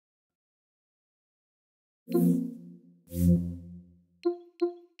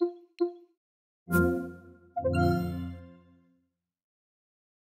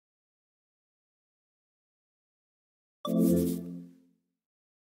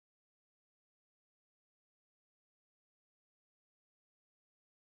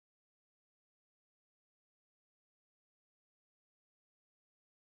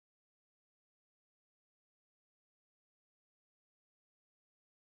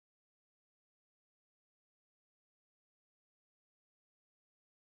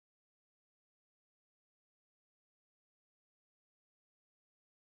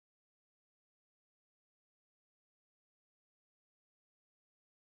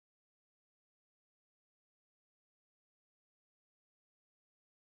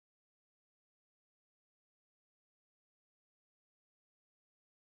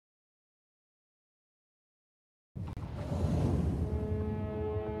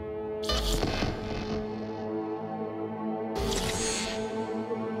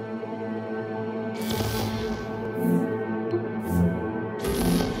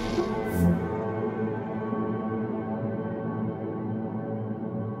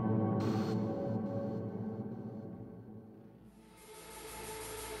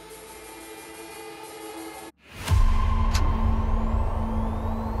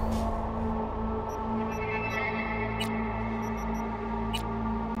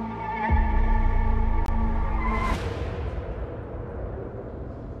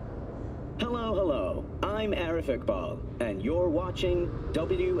I'm Arif Iqbal, and you're watching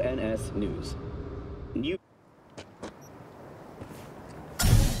WNS News.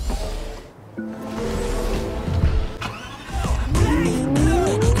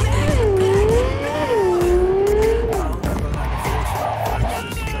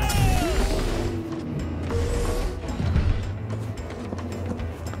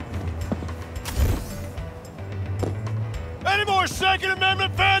 Any more Second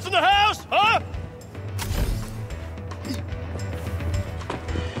Amendment fans in the house, huh?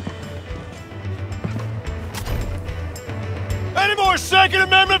 Any more Second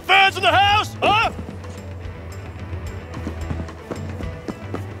Amendment fans in the house, huh?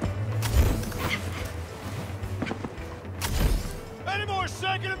 Any more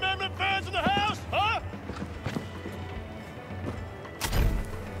Second Amendment fans in the house, huh?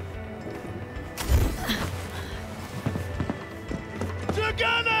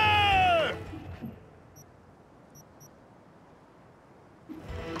 Together!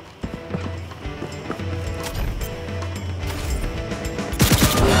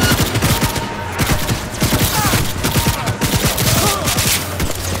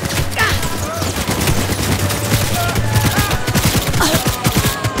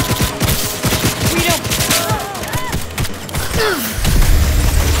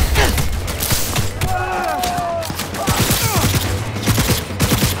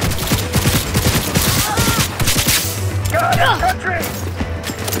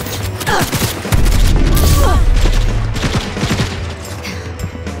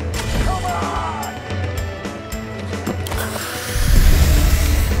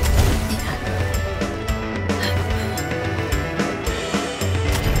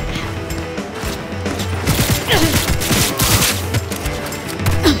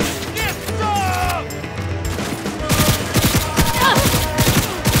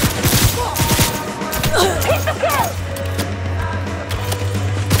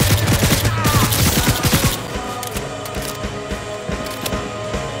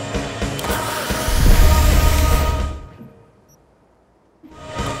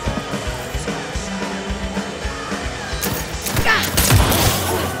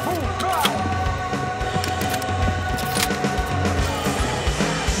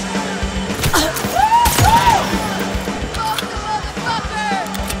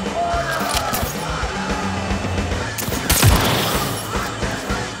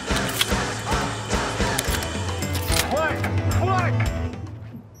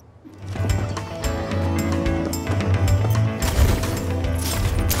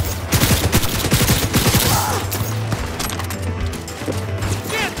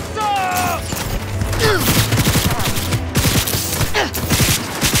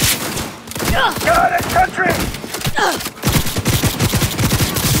 Got it, country!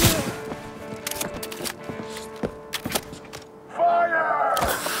 Fire!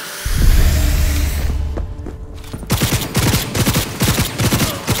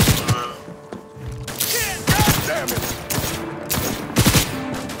 God damn it!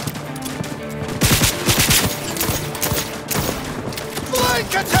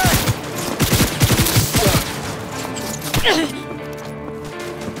 Flank attack!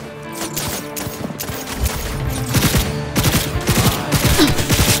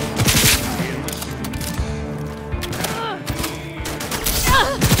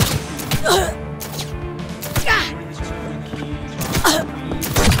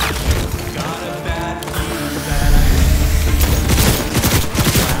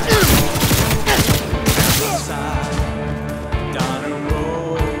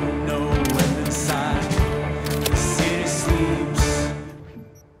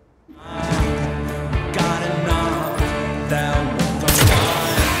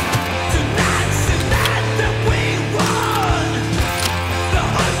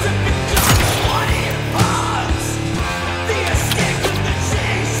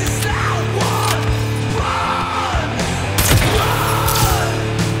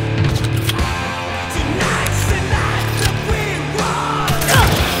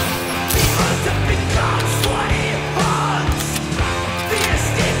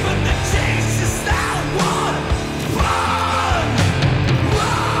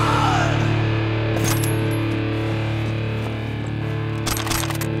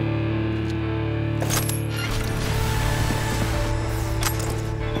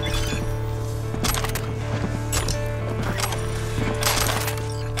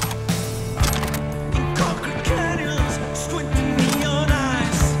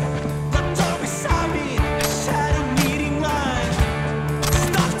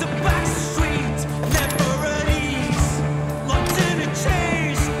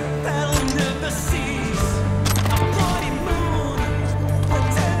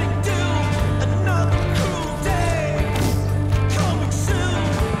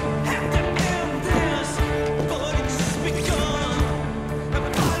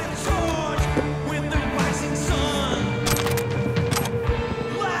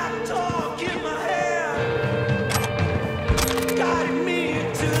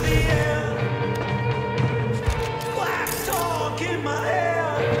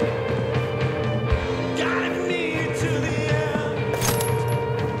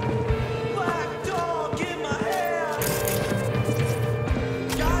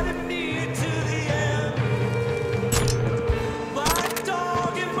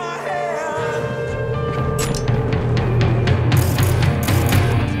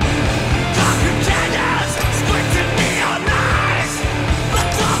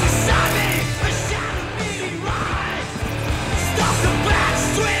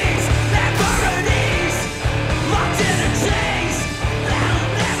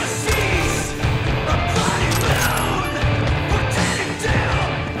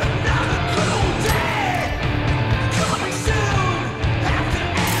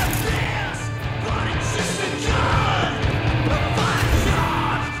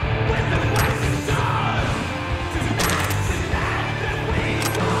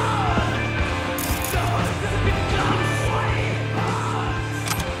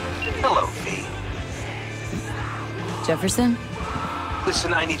 Jefferson?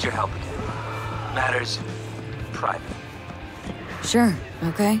 Listen, I need your help again. Matters private. Sure,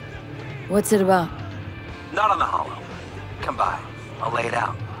 okay. What's it about? Not on the holo. Come by. I'll lay it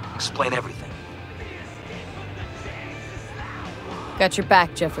out. Explain everything. Got your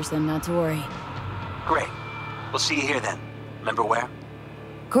back, Jefferson, not to worry. Great. We'll see you here then. Remember where?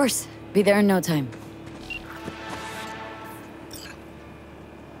 Of course. Be there in no time.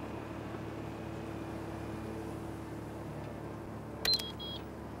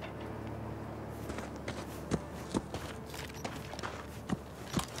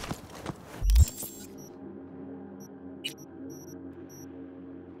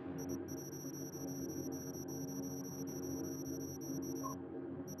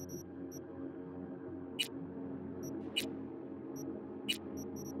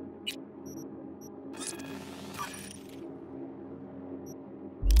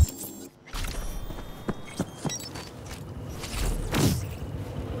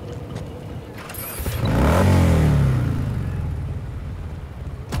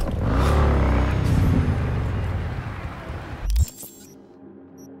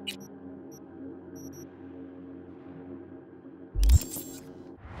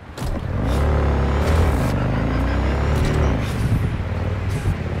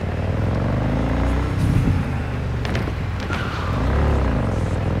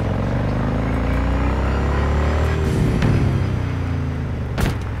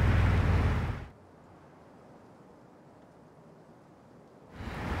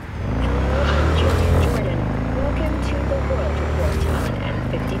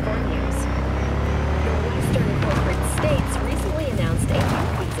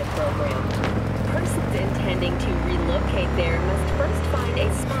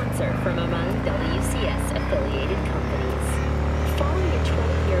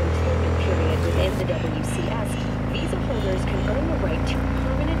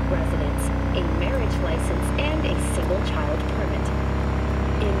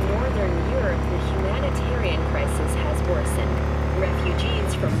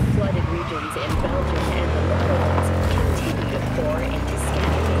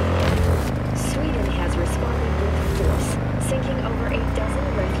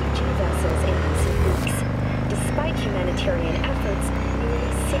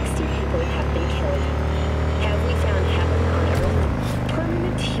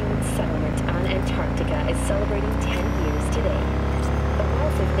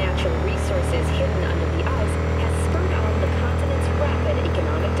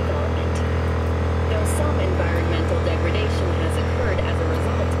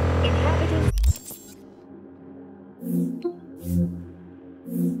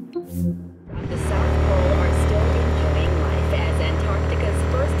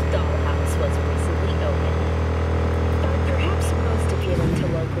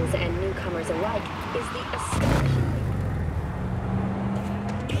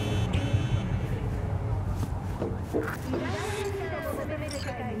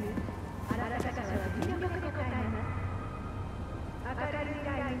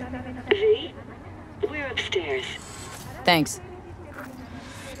 V, we're upstairs. Thanks.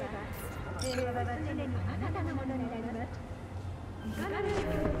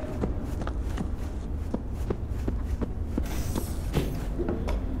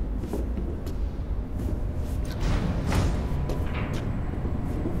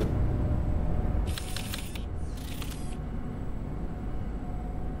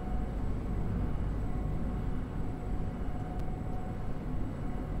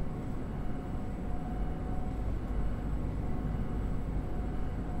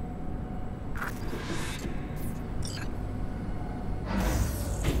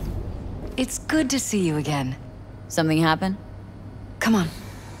 It's good to see you again. Something happen? Come on.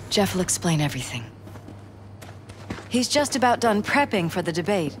 Jeff will explain everything. He's just about done prepping for the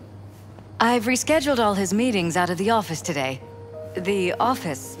debate. I've rescheduled all his meetings out of the office today. The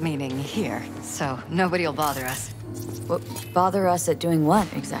office meaning here, so nobody will bother us. Bother us at doing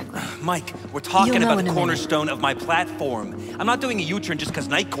what, exactly? Mike, we're talking You'll know about in the a cornerstone of my platform. I'm not doing a U-turn just because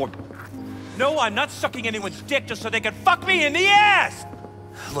Night Corp... No, I'm not sucking anyone's dick just so they can fuck me in the ass!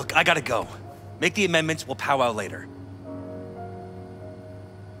 Look, I gotta go. Make the amendments, we'll powwow later.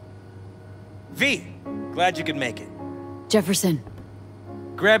 V, glad you could make it. Jefferson.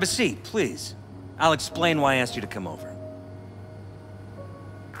 Grab a seat, please. I'll explain why I asked you to come over.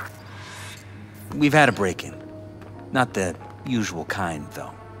 We've had a break-in. Not the usual kind,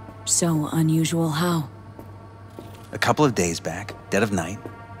 though. So unusual how? A couple of days back, dead of night,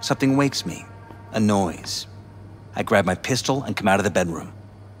 something wakes me. A noise. I grab my pistol and come out of the bedroom.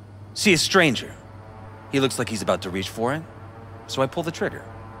 See a stranger. He looks like he's about to reach for it, so I pull the trigger.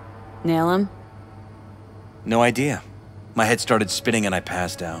 Nail him? No idea. My head started spinning and I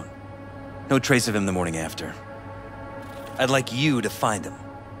passed out. No trace of him the morning after. I'd like you to find him.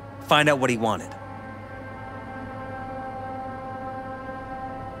 Find out what he wanted.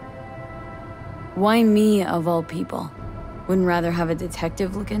 Why me, of all people? Wouldn't rather have a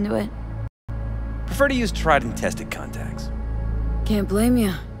detective look into it? Prefer to use tried and tested contacts. Can't blame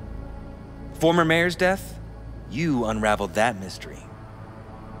you. Former mayor's death? You unraveled that mystery.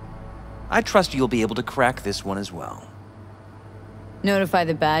 I trust you'll be able to crack this one as well. Notify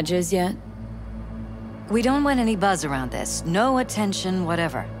the badges yet? We don't want any buzz around this. No attention,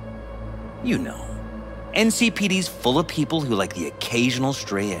 whatever. You know, NCPD's full of people who like the occasional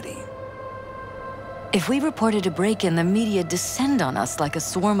stray eddy. If we reported a break-in, the media descend on us like a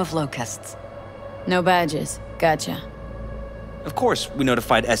swarm of locusts. No badges. Gotcha. Of course, we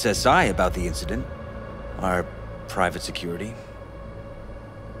notified SSI about the incident. Our private security.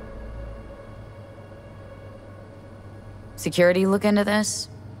 Security look into this?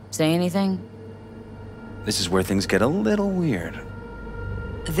 Say anything? This is where things get a little weird.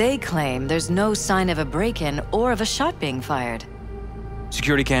 They claim there's no sign of a break-in or of a shot being fired.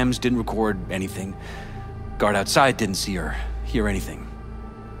 Security cams didn't record anything. Guard outside didn't see or hear anything.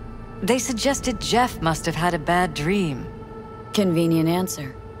 They suggested Jeff must have had a bad dream. Convenient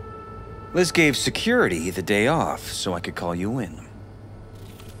answer. Liz gave security the day off so I could call you in.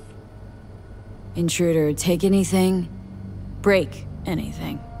 Intruder, take anything? Break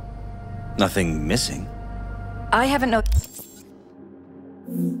anything? Nothing missing. I haven't noticed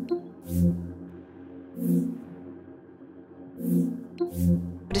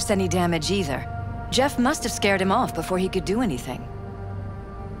any damage either. Jeff must have scared him off before he could do anything.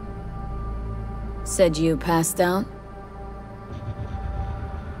 Said you passed out?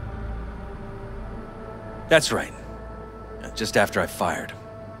 That's right. Just after I fired.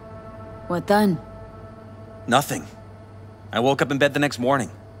 What then? Nothing. I woke up in bed the next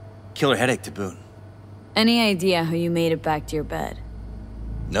morning. Killer headache to boot. Any idea how you made it back to your bed?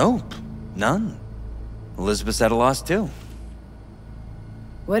 Nope. None. Elizabeth's at a loss too.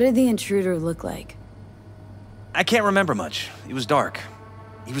 What did the intruder look like? I can't remember much. It was dark.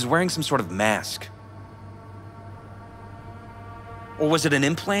 He was wearing some sort of mask. Or was it an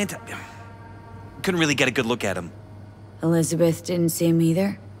implant? Couldn't really get a good look at him. Elizabeth didn't see him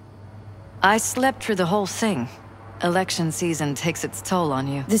either? I slept through the whole thing. Election season takes its toll on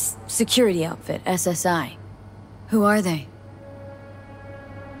you. This security outfit, SSI. Who are they?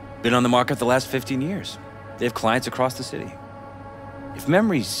 Been on the market the last 15 years. They have clients across the city. If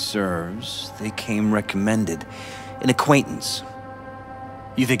memory serves, they came recommended. An acquaintance.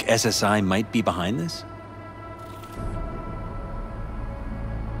 You think SSI might be behind this?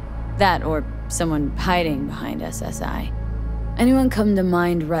 That or someone hiding behind SSI. Anyone come to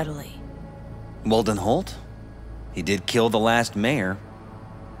mind readily? Walden Holt? He did kill the last mayor.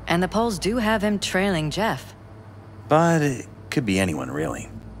 And the polls do have him trailing Jeff. But it could be anyone, really.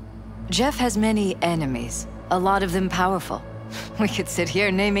 Jeff has many enemies, a lot of them powerful. We could sit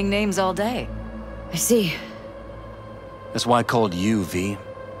here naming names all day. I see. That's why I called you, V.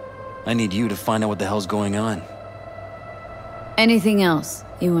 I need you to find out what the hell's going on. Anything else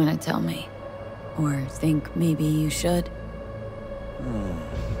you want to tell me? Or think maybe you should?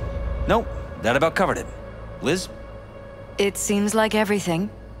 Nope, that about covered it. Liz? It seems like everything.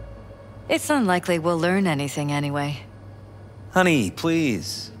 It's unlikely we'll learn anything anyway. Honey,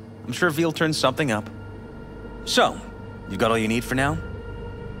 please. I'm sure V'll turn something up. So, you got all you need for now?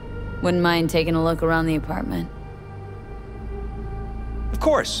 Wouldn't mind taking a look around the apartment. Of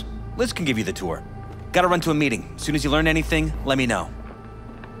course. Liz can give you the tour. Gotta run to a meeting. As soon as you learn anything, let me know.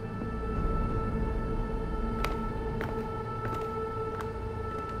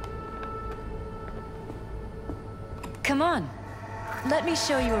 Come on. Let me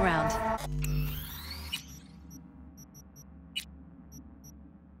show you around.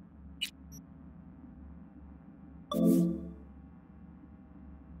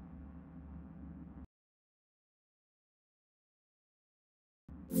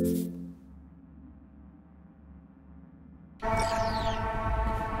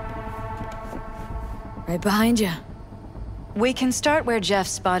 Right behind you. We can start where Jeff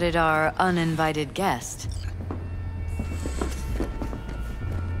spotted our uninvited guest.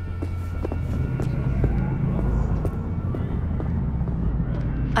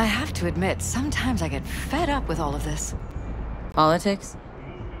 I have to admit, sometimes I get fed up with all of this. Politics?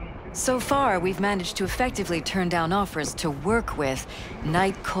 So far, we've managed to effectively turn down offers to work with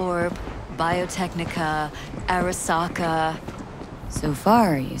Night Corp, Biotechnica, Arasaka. So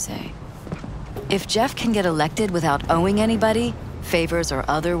far, you say? If Jeff can get elected without owing anybody, favors or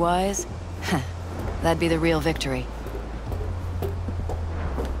otherwise, that'd be the real victory.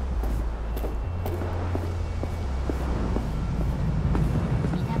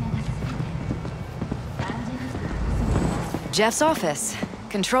 Jeff's office.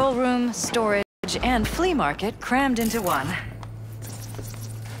 Control room, storage, and flea market crammed into one.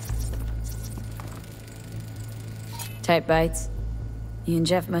 Tight bites. You and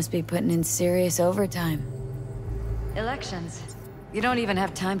Jeff must be putting in serious overtime. Elections. You don't even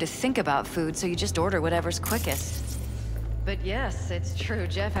have time to think about food, so you just order whatever's quickest. But yes, it's true,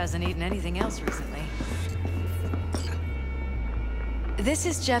 Jeff hasn't eaten anything else recently. This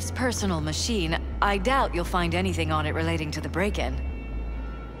is Jeff's personal machine. I doubt you'll find anything on it relating to the break-in.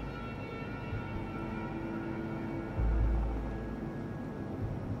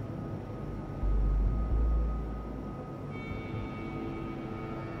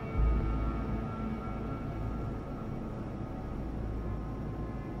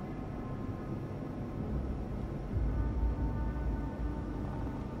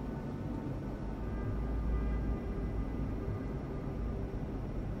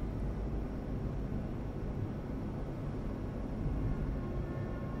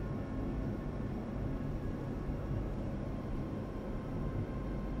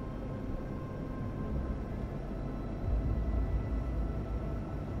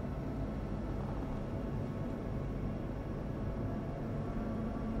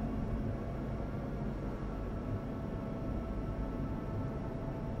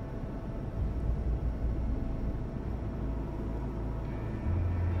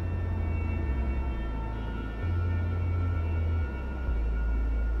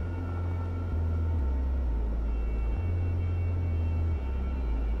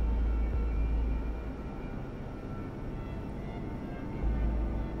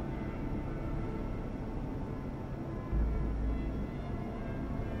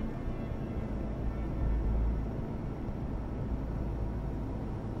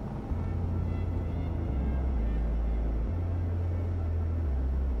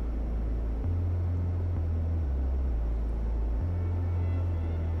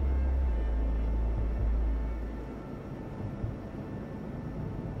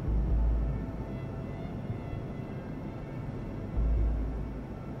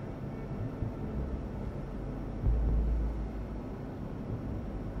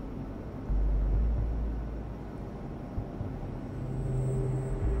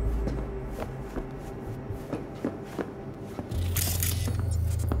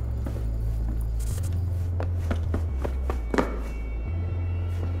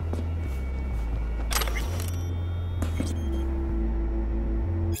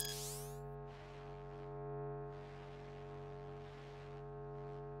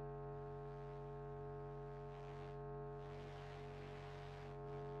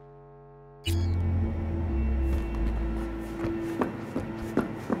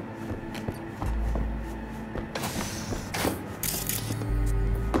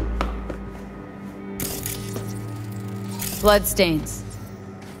 Bloodstains.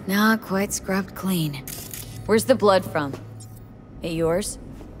 Not quite scrubbed clean. Where's the blood from? It yours?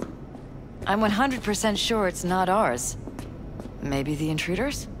 I'm 100% sure it's not ours. Maybe the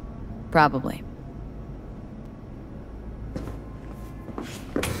intruders? Probably.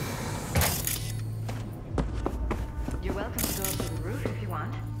 You're welcome to go up to the roof if you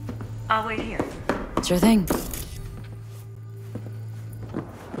want. I'll wait here. Sure thing.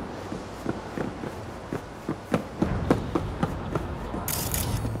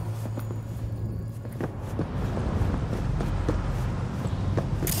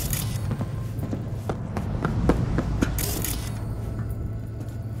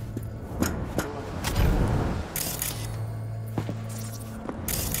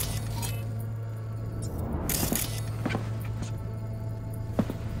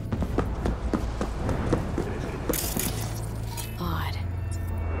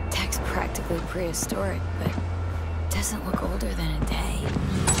 Prehistoric, but doesn't look older than a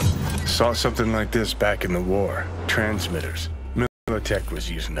day. Saw something like this back in the war. Transmitters. Militech was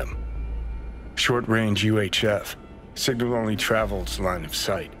using them. Short-range UHF. Signal only travels line of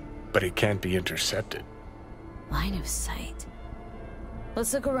sight, but it can't be intercepted. Line of sight?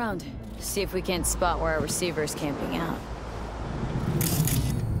 Let's look around, see if we can't spot where our receiver's camping out.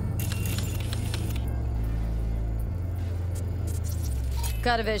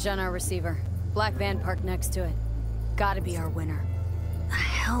 Got a vision on our receiver. Black van parked next to it. Gotta be our winner. The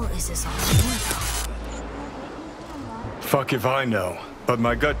hell is this all for, though? Fuck if I know, but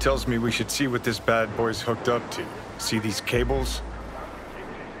my gut tells me we should see what this bad boy's hooked up to. See these cables?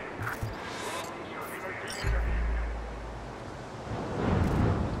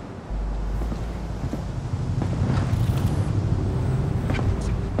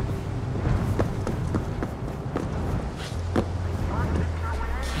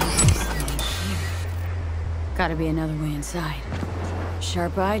 Gotta be another way inside.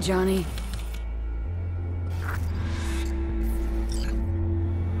 Sharp eye, Johnny.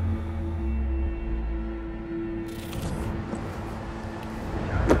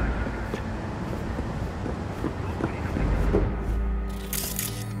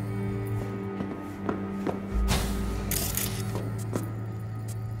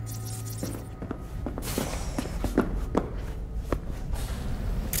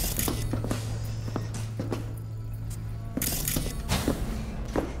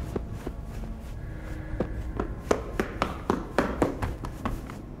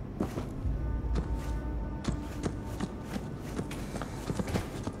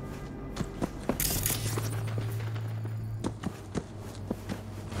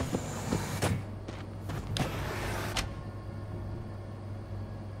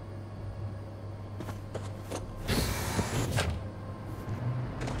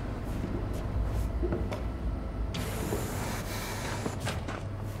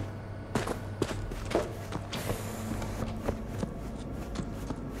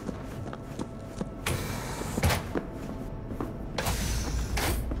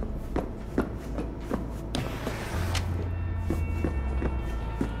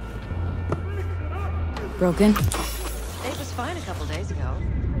 Broken? It was fine a couple days ago.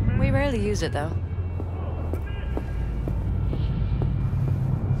 We rarely use it, though.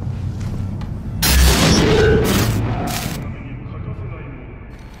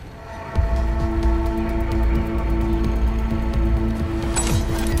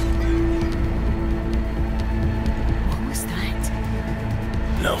 What was that?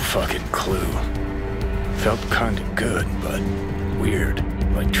 No fucking clue. Felt kinda good, but weird.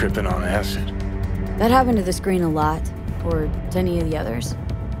 Like tripping on acid. That happened to the screen a lot. Or to any of the others.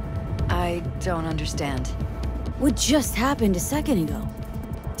 I don't understand. What just happened a second ago?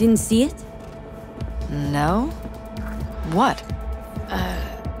 Didn't see it? No? What?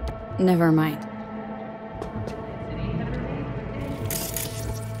 Never mind.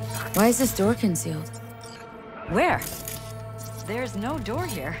 Why is this door concealed? Where? There's no door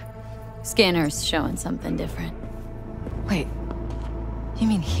here. Scanner's showing something different. Wait, you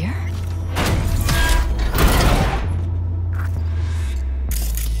mean here?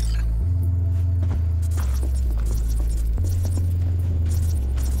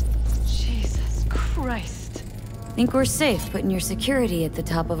 Jesus Christ. Think we're safe putting your security at the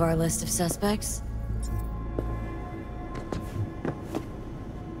top of our list of suspects?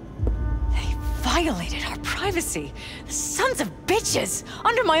 They violated our privacy. Sons of bitches!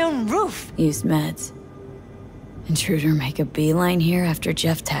 Under my own roof! Used meds. Intruder make a beeline here after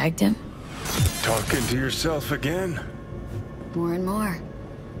Jeff tagged him? Talking to yourself again? More and more.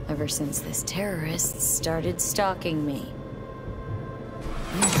 Ever since this terrorist started stalking me.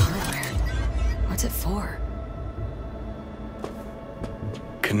 New hardware. What's it for?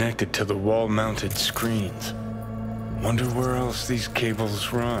 Connected to the wall-mounted screens. Wonder where else these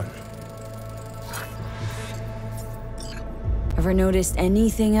cables run. Ever noticed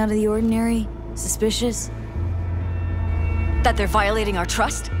anything out of the ordinary? Suspicious? That they're violating our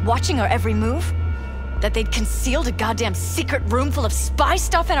trust? Watching our every move? That they'd concealed a goddamn secret room full of spy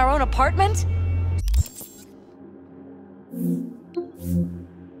stuff in our own apartment?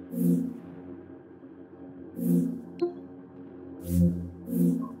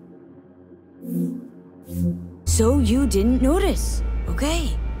 So you didn't notice,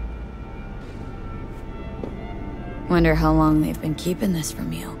 okay? Wonder how long they've been keeping this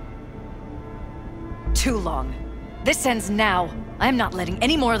from you. Too long. This ends now. I'm not letting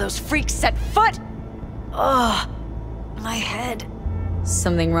any more of those freaks set foot! Ugh, my head.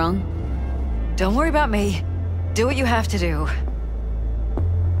 Something wrong? Don't worry about me. Do what you have to do.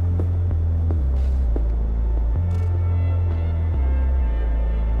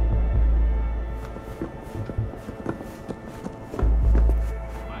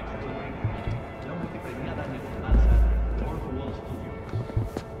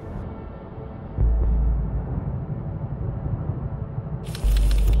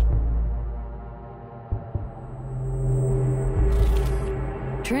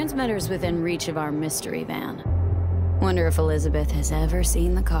 Transmitter's within reach of our mystery van. Wonder if Elizabeth has ever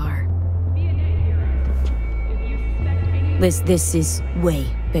seen the car. This is way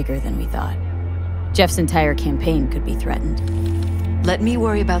bigger than we thought. Jeff's entire campaign could be threatened. Let me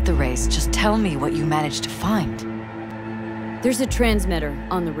worry about the race. Just tell me what you managed to find. There's a transmitter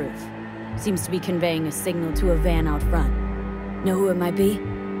on the roof. Seems to be conveying a signal to a van out front. Know who it might be?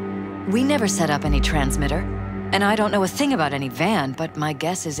 We never set up any transmitter. And I don't know a thing about any van, but my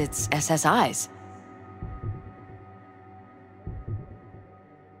guess is it's SSI's.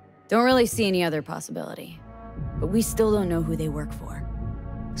 Don't really see any other possibility. but we still don't know who they work for.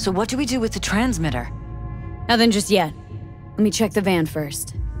 So what do we do with the transmitter? Nothing just yet. Let me check the van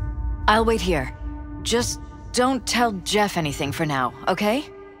first. I'll wait here. Just don't tell Jeff anything for now, okay?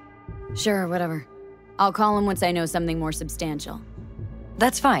 Sure, whatever. I'll call him once I know something more substantial.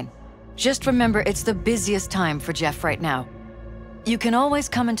 That's fine. Just remember it's the busiest time for Jeff right now. You can always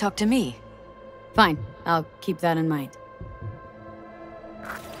come and talk to me. Fine, I'll keep that in mind.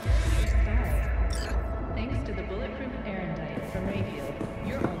 Thanks to the bulletproof erendite from Rayfield,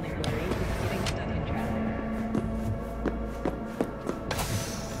 your only worry is getting stuck in traffic.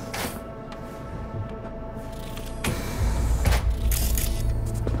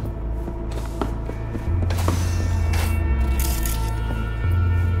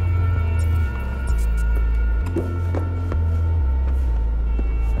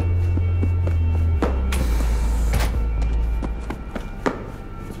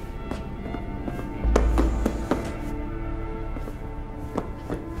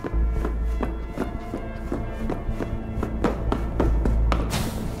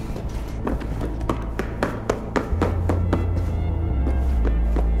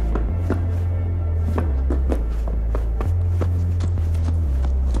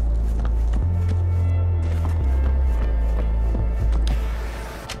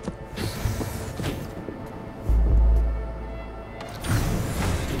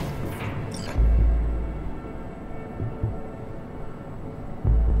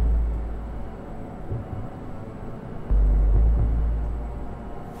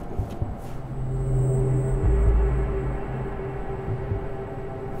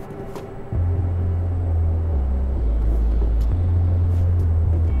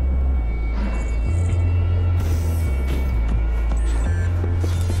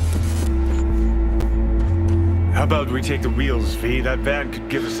 How about we take the wheels, V? That van could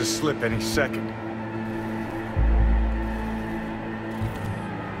give us a slip any second.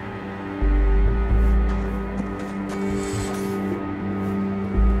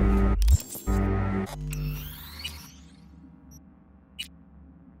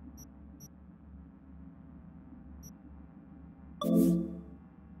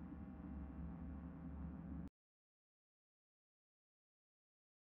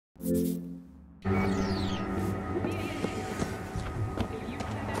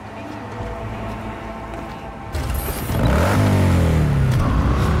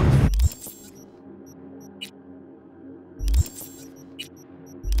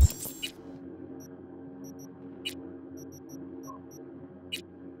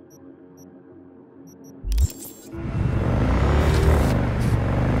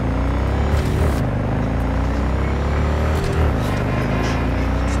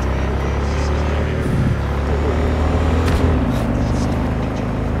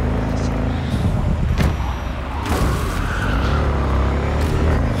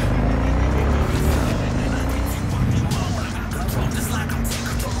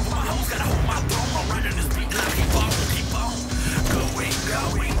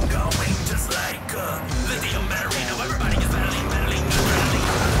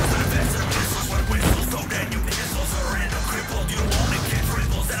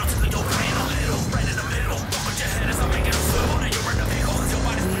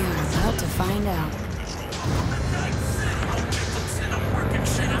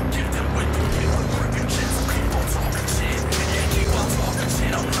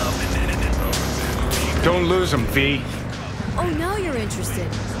 Don't lose them, V. Oh, now you're interested.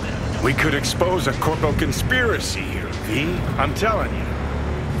 We could expose a Corpo conspiracy here, V. I'm telling you.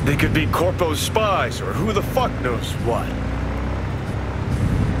 They could be Corpo's spies, or who the fuck knows what.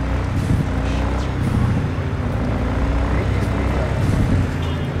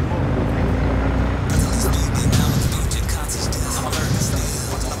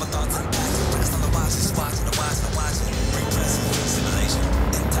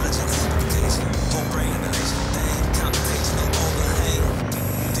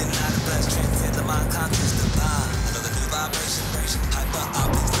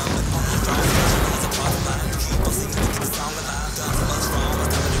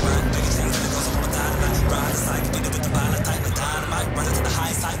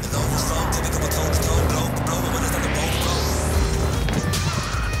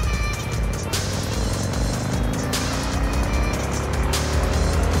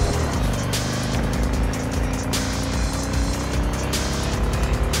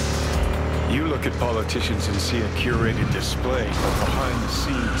 Look at politicians and see a curated display, but behind the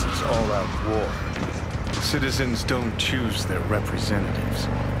scenes it's all-out war. Citizens don't choose their representatives.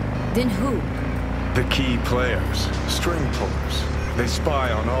 Then who? The key players, string pullers, They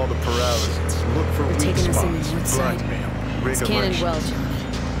spy on all the paralyses. Look for They're weak taking us in the spots, north side. blackmail, It's Cannon regulation. well, Johnny.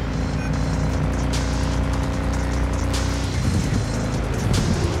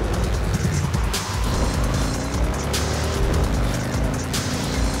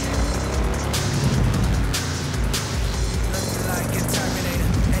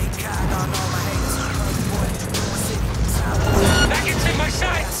 Back into my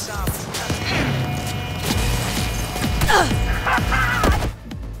sights!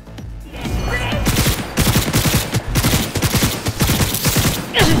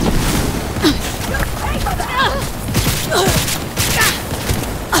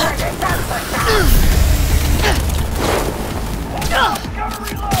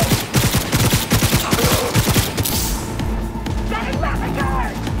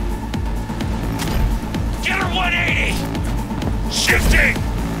 Get her 180! Shifting!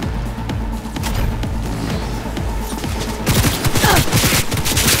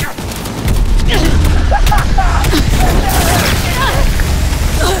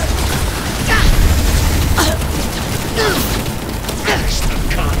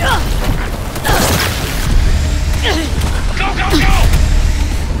 Go, go, go!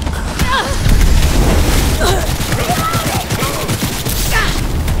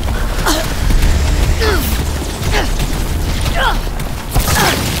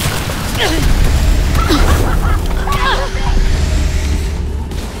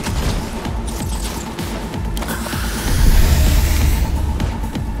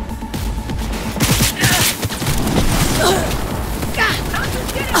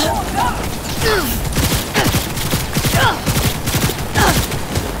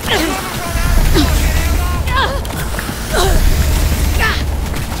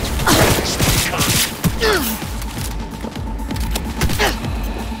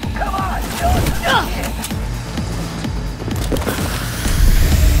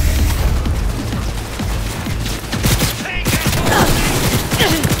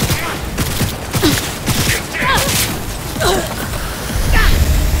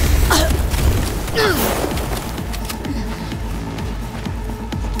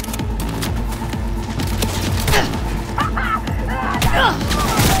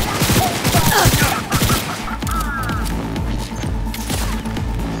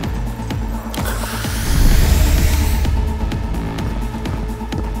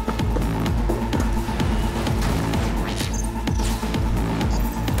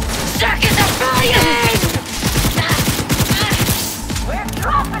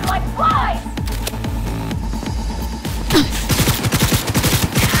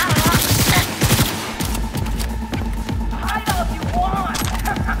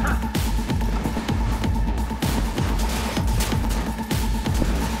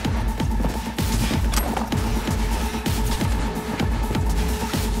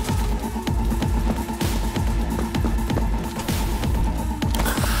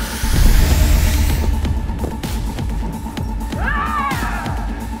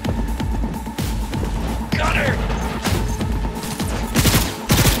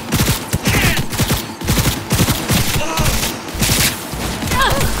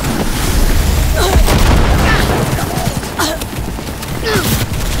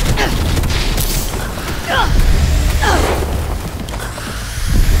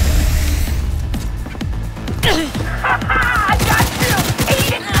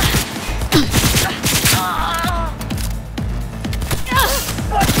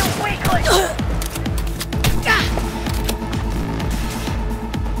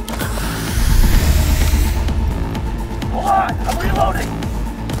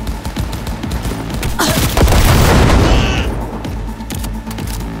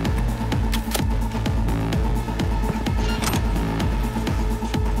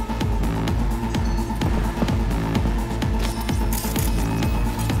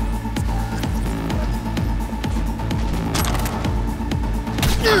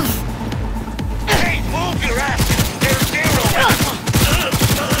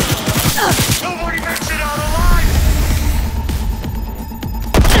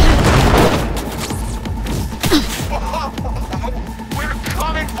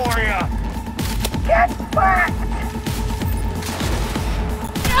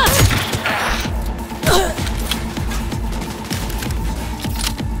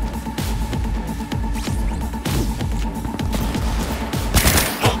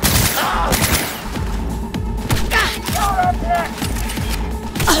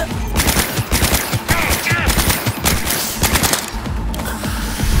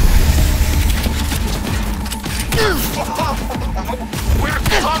 We're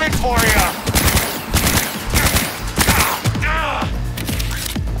coming for you!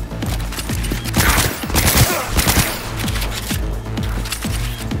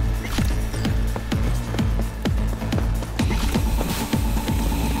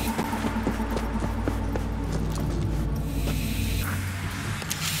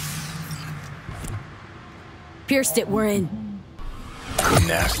 Pierced it, we're in.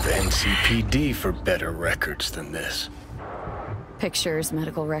 Couldn't ask the NCPD for better records than this. Pictures,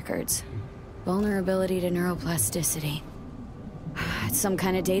 medical records. Vulnerability to neuroplasticity. It's some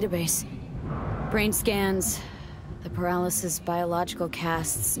kind of database. Brain scans, the paralysis, biological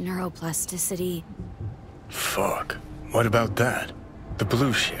casts, neuroplasticity. Fuck. What about that? The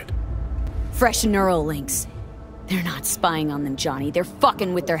blue shit. Fresh neural links. They're not spying on them, Johnny. They're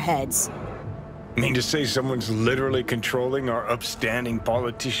fucking with their heads. Mean to say someone's literally controlling our upstanding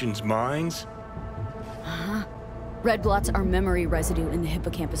politicians' minds? Uh-huh. Red blots are memory residue in the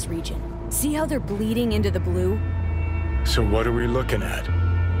hippocampus region. See how they're bleeding into the blue? So what are we looking at?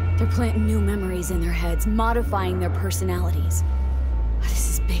 They're planting new memories in their heads, modifying their personalities. This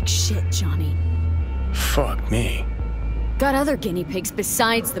is big shit, Johnny. Fuck me. Got other guinea pigs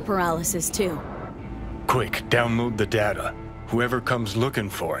besides the paralysis, too. Quick, download the data. Whoever comes looking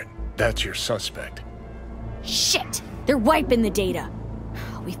for it, that's your suspect. Shit! They're wiping the data.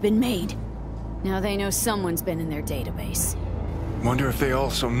 We've been made. Now they know someone's been in their database. Wonder if they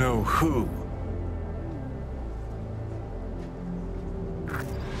also know who.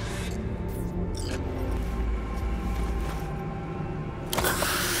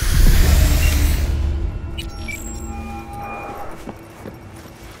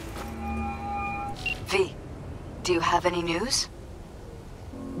 V, do you have any news?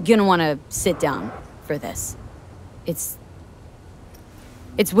 Gonna wanna sit down for this. It's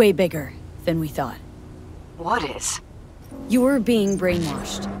way bigger than we thought. What is? You're being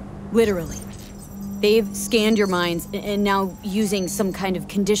brainwashed. Literally. They've scanned your minds and now using some kind of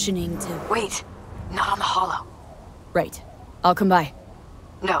conditioning to... Wait, not on the holo. Right. I'll come by.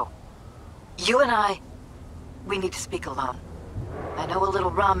 No. You and I, we need to speak alone. I know a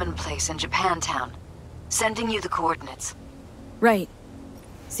little ramen place in Japantown. Sending you the coordinates. Right.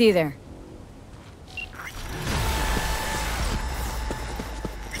 See you there.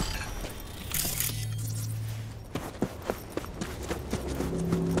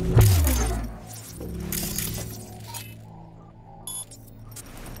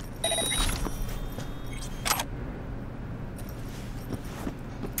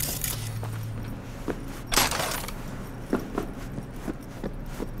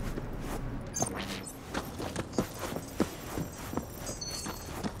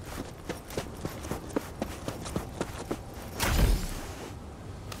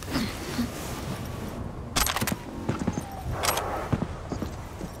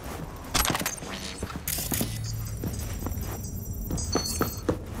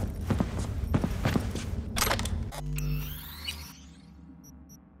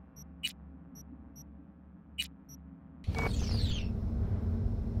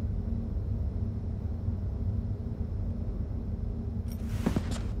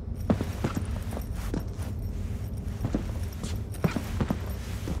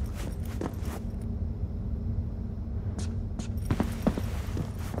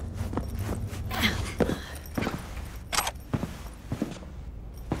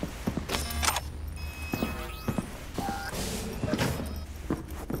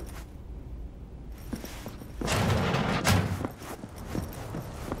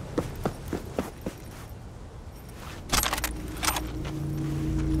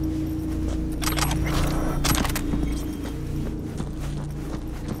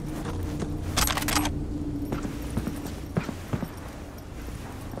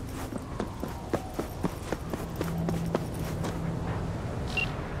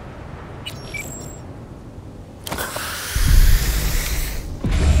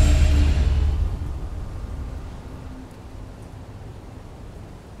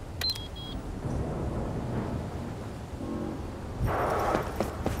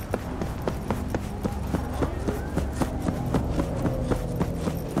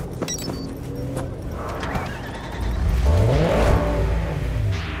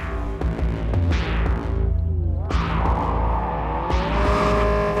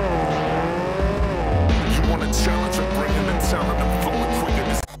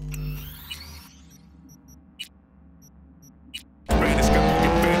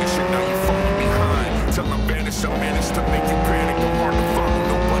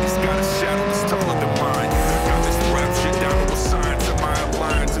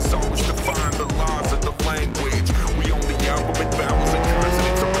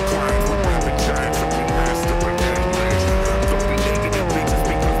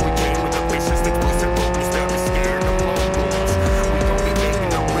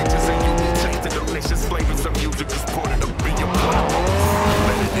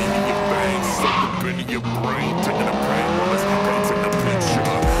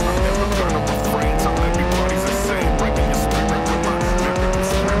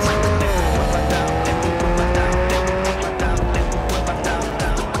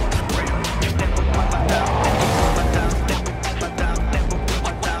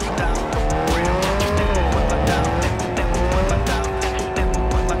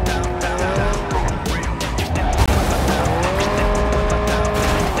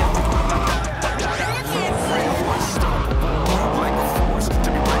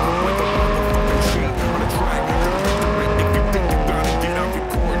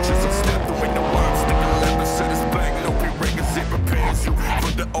 praise you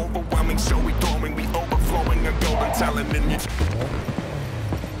for the overwhelming show we throwing. We overflowing a golden talent in you.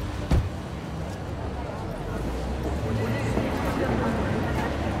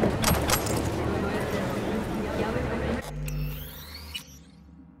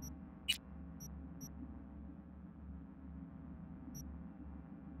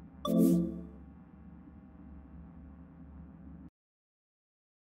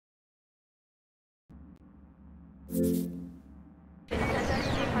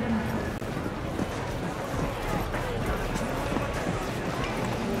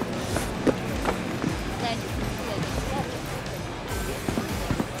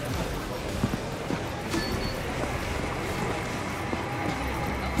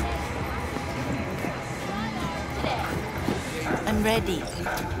 I'm ready.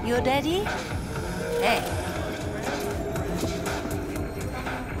 You ready? Hey.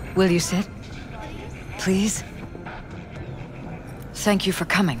 Will you sit? Please? Thank you for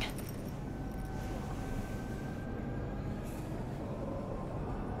coming.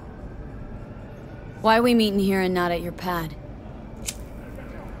 Why are we meeting here and not at your pad?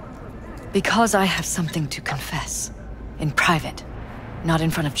 Because I have something to confess. In private. Not in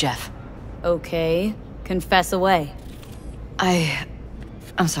front of Jeff. Okay. Confess away.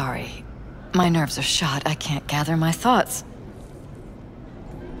 I'm sorry. My nerves are shot. I can't gather my thoughts.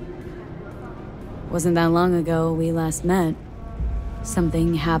 Wasn't that long ago we last met.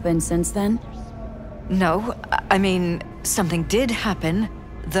 Something happened since then? No, I mean, something did happen,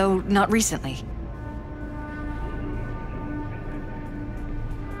 though not recently.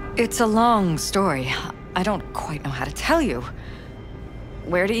 It's a long story. I don't quite know how to tell you.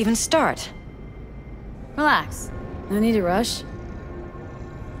 Where to even start? Relax. No need to rush.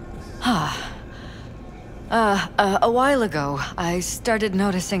 A while ago, I started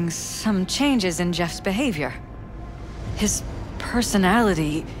noticing some changes in Jeff's behavior. His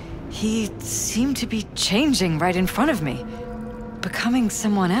personality, he seemed to be changing right in front of me. Becoming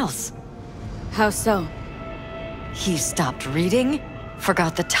someone else. How so? He stopped reading,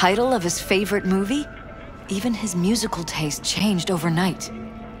 forgot the title of his favorite movie. Even his musical taste changed overnight.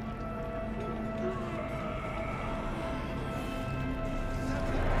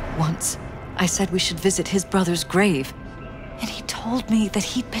 Once, I said we should visit his brother's grave, and he told me that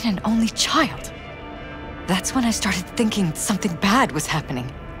he'd been an only child. That's when I started thinking something bad was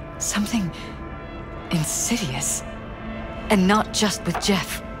happening. Something insidious. And not just with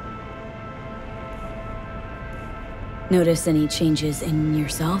Jeff. Notice any changes in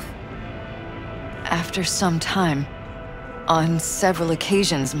yourself? After some time, on several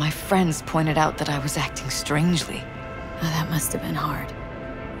occasions, my friends pointed out that I was acting strangely. Oh, that must have been hard.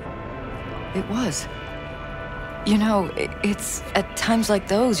 It was. You know, it's at times like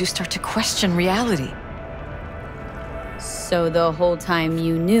those you start to question reality. So the whole time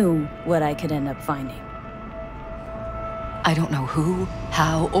you knew what I could end up finding? I don't know who,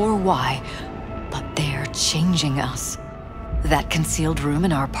 how, or why, but they're changing us. That concealed room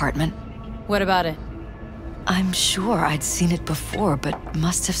in our apartment. What about it? I'm sure I'd seen it before, but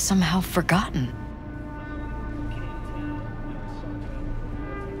must have somehow forgotten.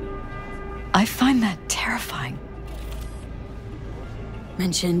 I find that terrifying.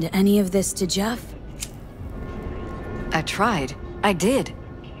 Mentioned any of this to Jeff? I tried. I did.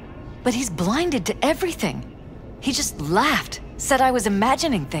 But he's blinded to everything. He just laughed, said I was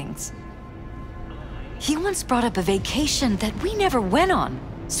imagining things. He once brought up a vacation that we never went on.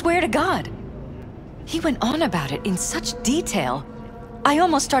 Swear to God. He went on about it in such detail, I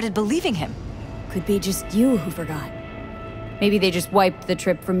almost started believing him. Could be just you who forgot. Maybe they just wiped the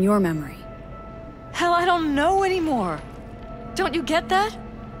trip from your memory. Hell, I don't know anymore. Don't you get that?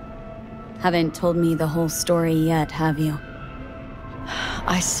 Haven't told me the whole story yet, have you?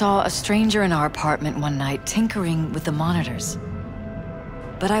 I saw a stranger in our apartment one night tinkering with the monitors.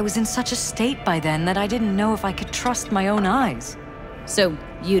 But I was in such a state by then that I didn't know if I could trust my own eyes. So,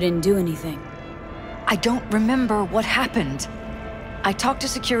 you didn't do anything? I don't remember what happened. I talked to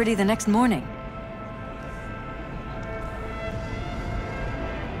security the next morning.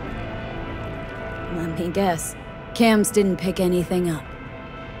 Let me guess. Cams didn't pick anything up.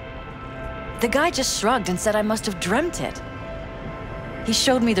 The guy just shrugged and said I must have dreamt it. He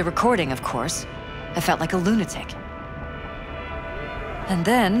showed me the recording, of course. I felt like a lunatic. And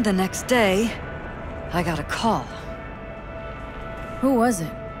then, the next day, I got a call. Who was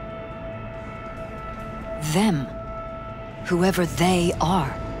it? Them. Whoever they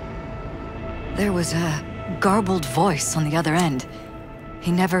are. There was a garbled voice on the other end.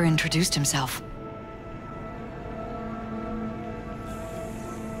 He never introduced himself.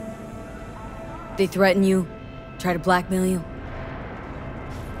 They threaten you? Try to blackmail you?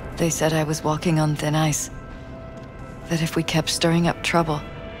 They said I was walking on thin ice. That if we kept stirring up trouble,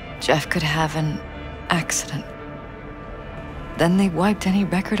 Jeff could have an accident. Then they wiped any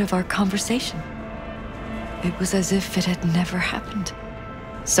record of our conversation. It was as if it had never happened.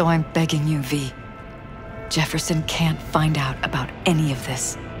 So I'm begging you, V. Jefferson can't find out about any of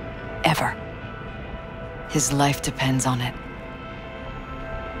this. Ever. His life depends on it.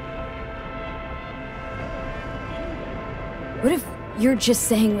 What if you're just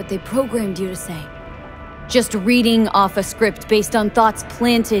saying what they programmed you to say? Just reading off a script based on thoughts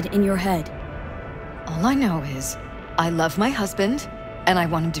planted in your head? All I know is, I love my husband, and I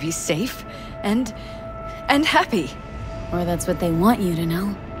want him to be safe, and happy. Or that's what they want you to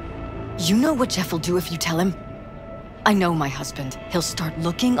know. You know what Jeff will do if you tell him? I know my husband. He'll start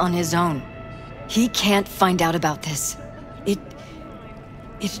looking on his own. He can't find out about this. It'd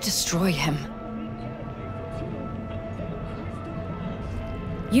destroy him.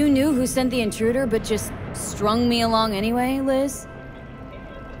 You knew who sent the intruder, but just strung me along anyway, Liz?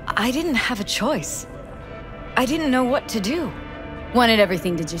 I didn't have a choice. I didn't know what to do. Wanted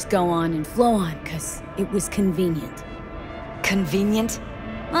everything to just go on and flow on, because it was convenient. Convenient?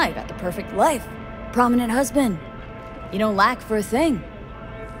 I got the perfect life. Prominent husband. You don't lack for a thing.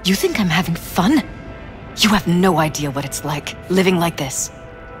 You think I'm having fun? You have no idea what it's like, living like this.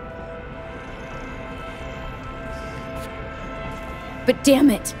 But damn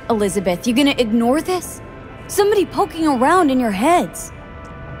it, Elizabeth, you gonna ignore this? Somebody poking around in your heads.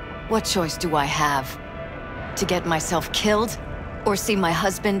 What choice do I have? To get myself killed? Or see my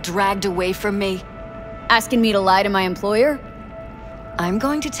husband dragged away from me? Asking me to lie to my employer? I'm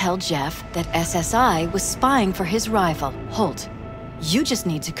going to tell Jeff that SSI was spying for his rival, Holt. You just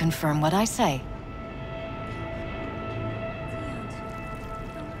need to confirm what I say.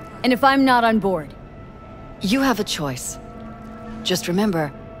 And if I'm not on board? You have a choice. Just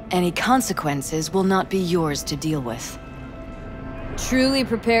remember, any consequences will not be yours to deal with. Truly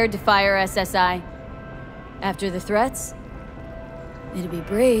prepared to fire SSI? After the threats? It'd be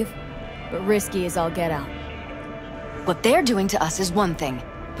brave, but risky as all get out. What they're doing to us is one thing,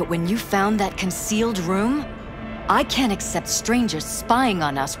 but when you found that concealed room, I can't accept strangers spying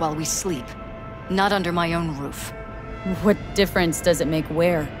on us while we sleep. Not under my own roof. What difference does it make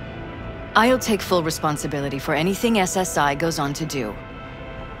where? I'll take full responsibility for anything SSI goes on to do.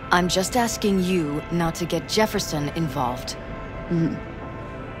 I'm just asking you not to get Jefferson involved.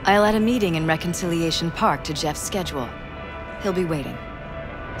 I'll add a meeting in Reconciliation Park to Jeff's schedule. He'll be waiting.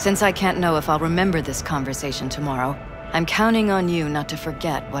 Since I can't know if I'll remember this conversation tomorrow, I'm counting on you not to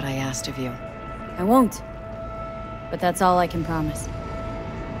forget what I asked of you. I won't. But that's all I can promise.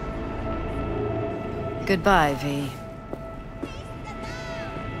 Goodbye, V.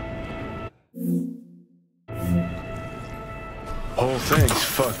 Whole thing's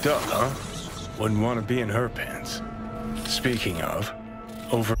fucked up, huh? Wouldn't want to be in her pants. Speaking of,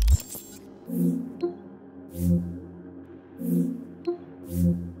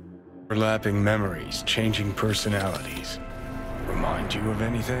 overlapping memories, changing personalities. Remind you of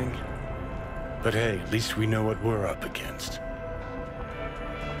anything? But hey, at least we know what we're up against.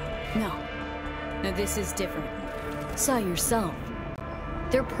 No, this is different. Saw yourself.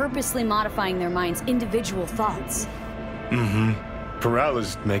 They're purposely modifying their minds' individual thoughts.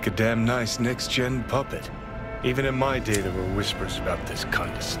 Paralysis make a damn nice next-gen puppet. Even in my day, there were whispers about this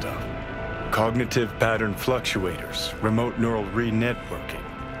kind of stuff. Cognitive pattern fluctuators, remote neural re-networking.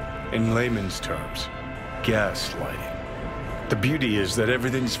 In layman's terms, gaslighting. The beauty is that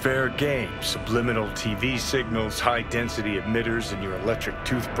everything's fair game. Subliminal TV signals, high-density emitters in your electric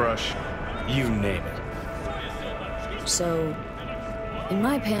toothbrush. You name it. So, in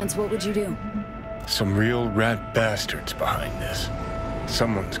my pants, what would you do? Some real rat bastards behind this.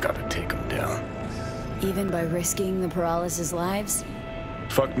 Someone's got to take them down. Even by risking the paralysis' lives?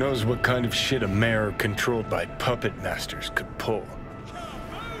 Fuck knows what kind of shit a mayor controlled by puppet masters could pull.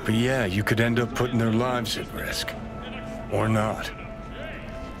 But yeah, you could end up putting their lives at risk. Or not.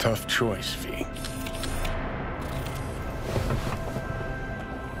 Tough choice, V.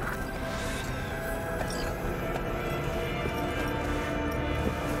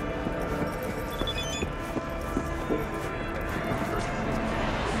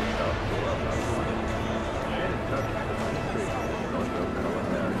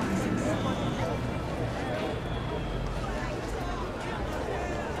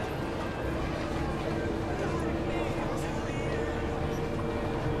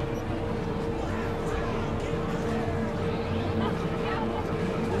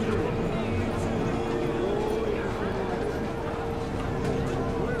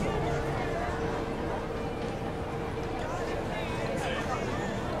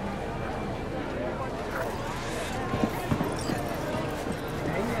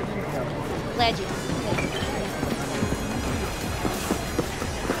 Glad you.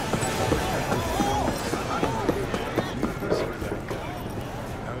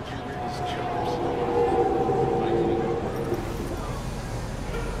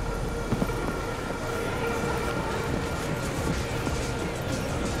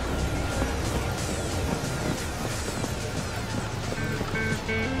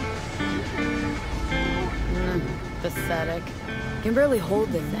 Pathetic. Can barely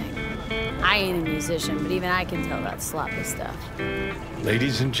hold the thing. I ain't a musician, but even I can tell about sloppy stuff.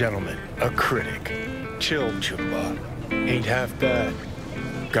 Ladies and gentlemen, a critic. Chill, Jumba. Ain't half bad.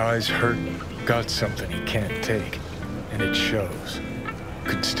 Guy's hurting, got something he can't take, and it shows.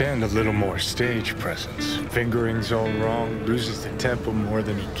 Could stand a little more stage presence. Fingering's all wrong, loses the tempo more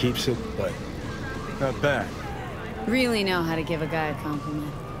than he keeps it, but not bad. Really know how to give a guy a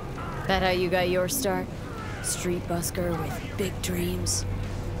compliment. That how you got your start? Street busker with big dreams.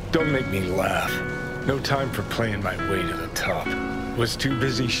 Don't make me laugh. No time for playing my way to the top. Was too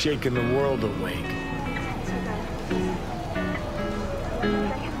busy shaking the world awake.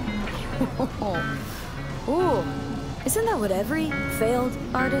 Ooh, isn't that what every failed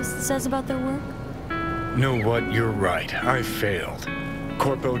artist says about their work? Know what? You're right. I failed.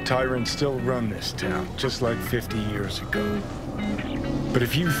 Corpo tyrants still run this town, just like 50 years ago. But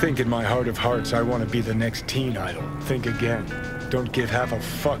if you think in my heart of hearts I want to be the next teen idol, think again. Don't give half a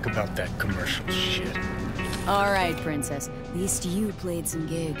fuck about that commercial shit. All right, princess. At least you played some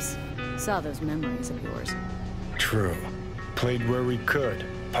gigs. Saw those memories of yours. True. Played where we could.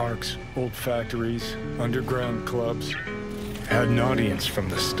 Parks, old factories, underground clubs. Had an audience from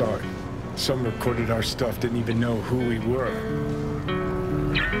the start. Some recorded our stuff, didn't even know who we were.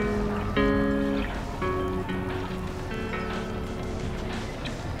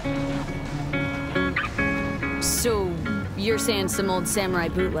 So, you're saying some old samurai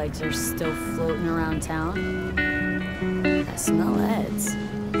bootlegs are still floating around town? I smell heads.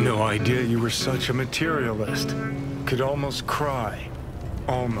 No idea you were such a materialist. Could almost cry.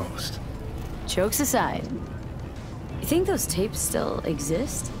 Almost. Jokes aside, you think those tapes still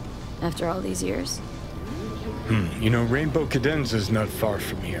exist after all these years? You know, Rainbow Cadenza's not far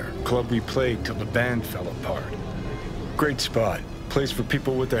from here. Club we played till the band fell apart. Great spot. Place for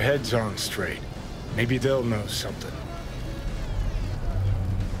people with their heads on straight. Maybe they'll know something.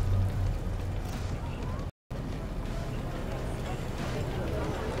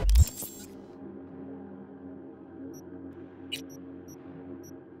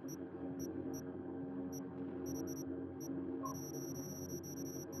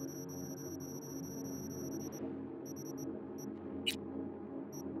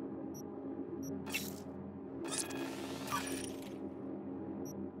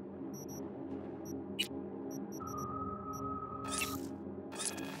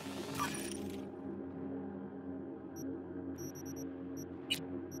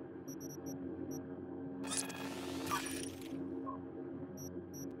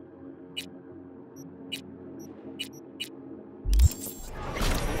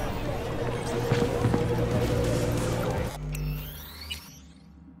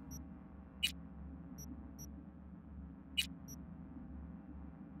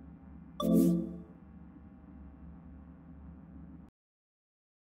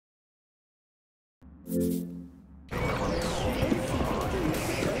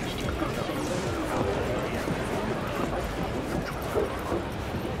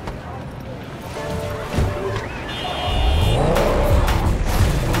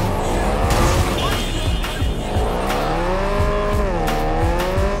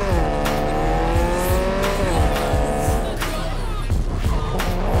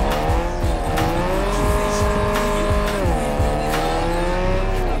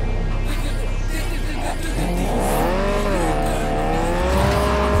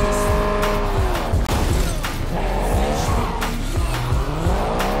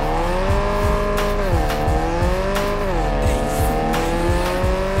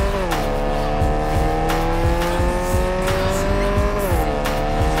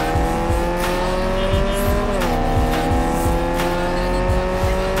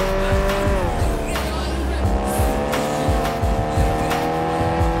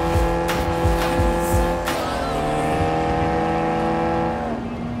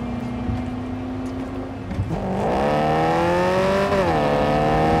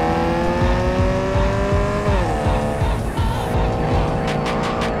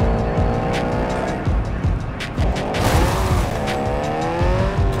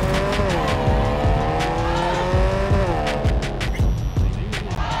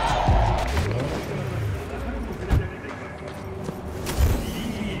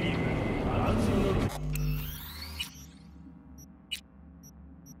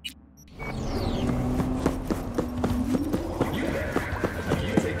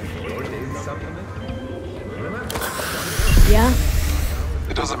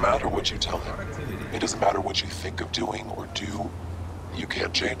 doesn't matter what you tell him. It doesn't matter what you think of doing or do. You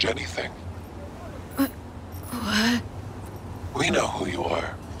can't change anything. What? We know who you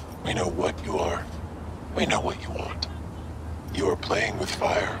are. We know what you are. We know what you want. You are playing with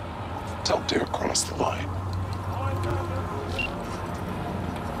fire. Don't dare cross the line.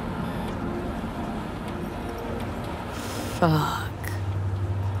 Fuck.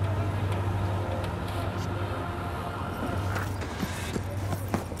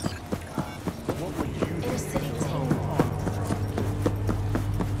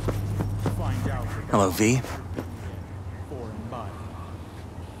 Hello, V. Foreign body.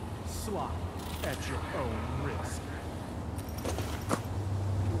 Slot at your own risk.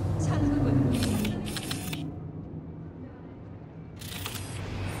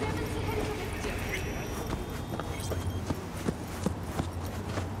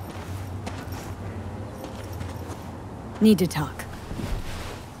 Need to talk.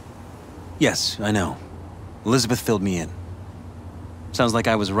 Yes, I know. Elizabeth filled me in. Sounds like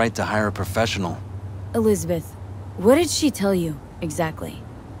I was right to hire a professional. Elizabeth, what did she tell you, exactly?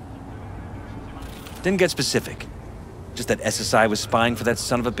 Didn't get specific. Just that SSI was spying for that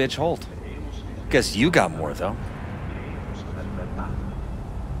son of a bitch Holt. Guess you got more, though.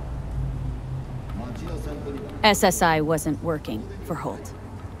 SSI wasn't working for Holt.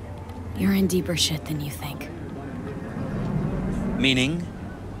 You're in deeper shit than you think. Meaning?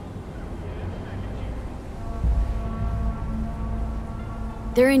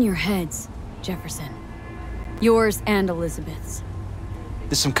 They're in your heads, Jefferson. Yours and Elizabeth's.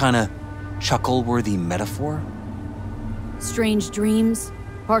 This some kind of chuckle-worthy metaphor? Strange dreams,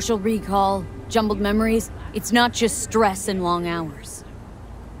 partial recall, jumbled memories. It's not just stress and long hours.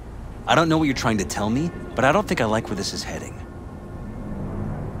 I don't know what you're trying to tell me, but I don't think I like where this is heading.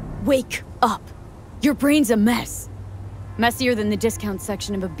 Wake up! Your brain's a mess. Messier than the discount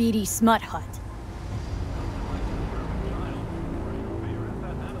section of a beady smut hut.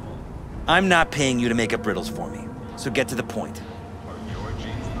 I'm not paying you to make up riddles for me, so get to the point.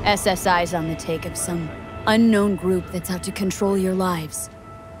 SSI's on the take of some unknown group that's out to control your lives.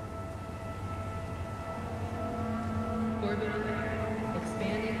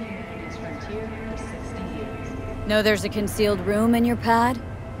 Expanding humanity's frontier for 60 years. Know there's a concealed room in your pad?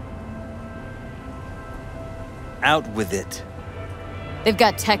 Out with it. They've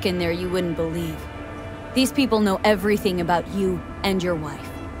got tech in there you wouldn't believe. These people know everything about you and your wife,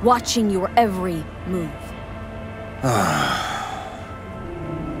 watching your every move.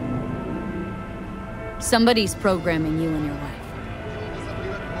 Somebody's programming you and your wife.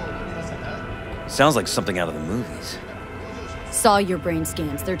 Sounds like something out of the movies. Saw your brain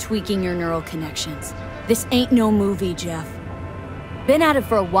scans. They're tweaking your neural connections. This ain't no movie, Jeff. Been at it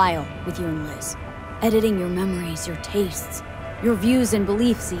for a while with you and Liz. Editing your memories, your tastes, your views and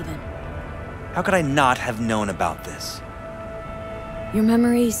beliefs even. How could I not have known about this? Your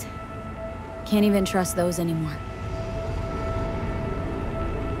memories? Can't even trust those anymore.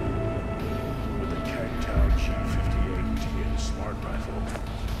 With a Cagtown G58 GN smart rifle,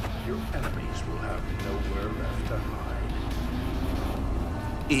 your enemies will have nowhere left to hide.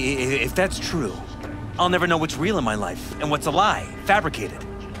 If that's true, I'll never know what's real in my life and what's a lie, fabricated.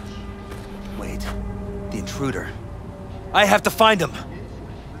 Wait, the intruder. I have to find him!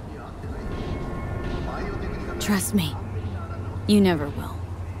 Trust me, you never will.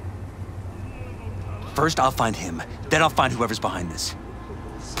 First I'll find him, then I'll find whoever's behind this.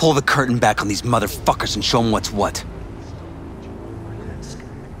 Pull the curtain back on these motherfuckers and show them what's what.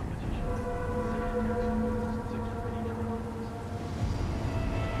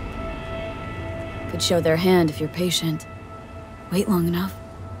 Could show their hand if you're patient. Wait long enough.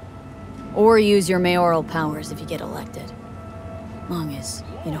 Or use your mayoral powers if you get elected. Long as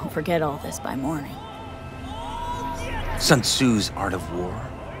you don't forget all this by morning. Sun Tzu's art of war.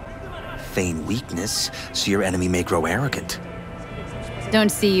 Feign weakness, so your enemy may grow arrogant.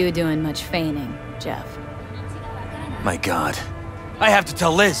 Don't see you doing much feigning, Jeff. My God. I have to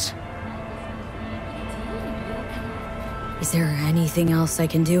tell Liz! Is there anything else I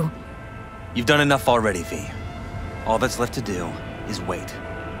can do? You've done enough already, V. All that's left to do is wait.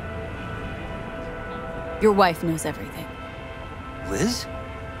 Your wife knows everything. Liz?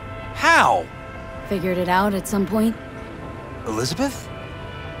 How? Figured it out at some point? Elizabeth?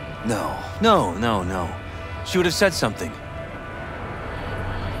 No. She would have said something.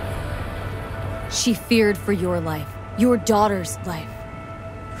 She feared for your life, your daughter's life.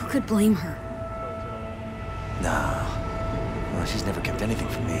 Who could blame her? Nah. Well, she's never kept anything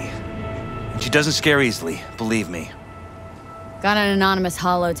from me. And she doesn't scare easily, believe me. Got an anonymous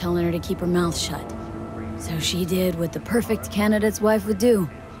holo telling her to keep her mouth shut. So she did what the perfect candidate's wife would do.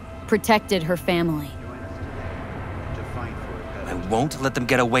 Protected her family. I won't let them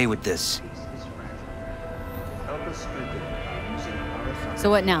get away with this. So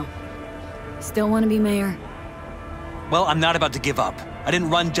what now? Still want to be mayor? Well, I'm not about to give up. I didn't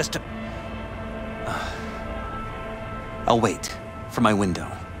run just to... I'll wait for my window,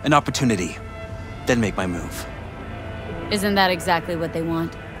 an opportunity, then make my move. Isn't that exactly what they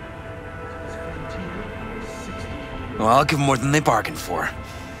want? Well, I'll give them more than they bargained for.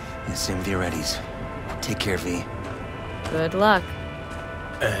 And same with your Eddies. Take care, V. Good luck.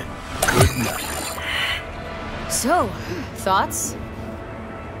 And good night. So, thoughts?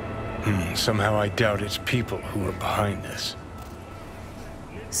 Somehow I doubt it's people who are behind this.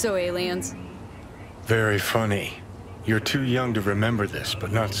 So aliens? Very funny. You're too young to remember this,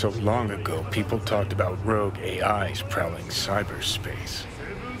 but not so long ago, people talked about rogue AIs prowling cyberspace.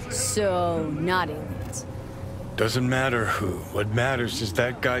 So, not aliens. Doesn't matter who. What matters is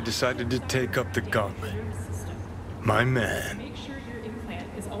that guy decided to take up the gauntlet. My man. Make sure your implant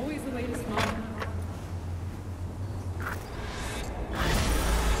is always the latest model.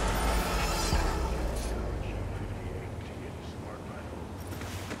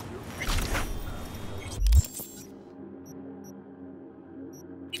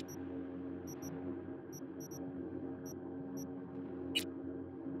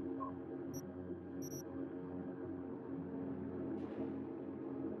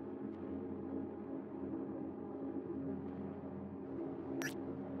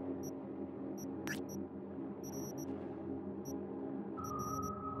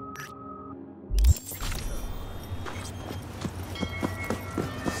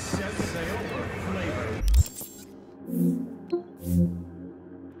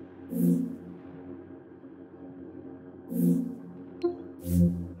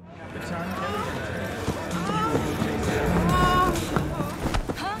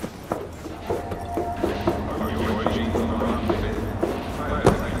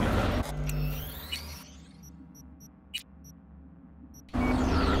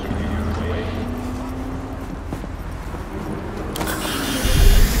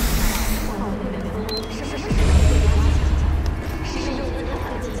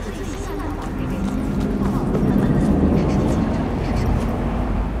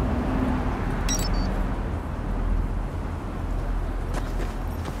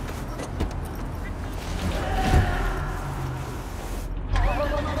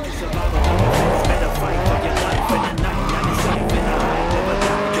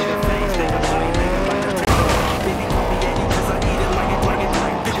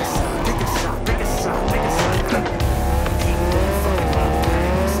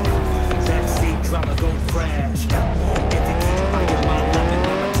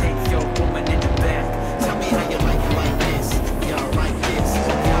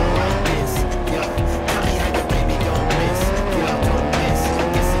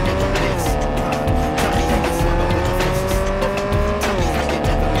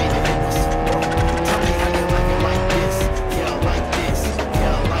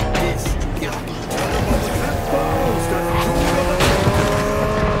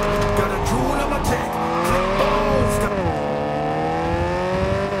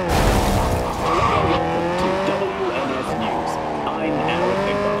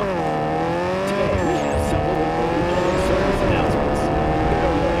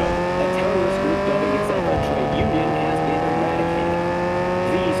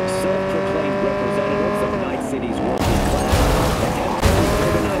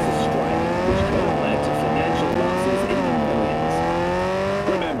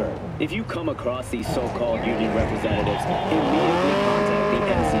 If you come across these so-called union representatives, immediately contact the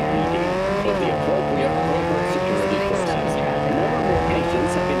NCPD or the appropriate corporate security forces. More and more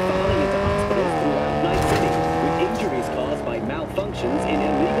patients have been filing into hospitals throughout Night City with injuries caused by malfunctions in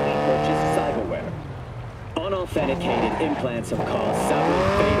illegally purchased cyberware. Unauthenticated implants have caused several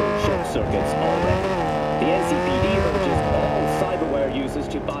fatal short circuits already. The NCPD urges all cyberware users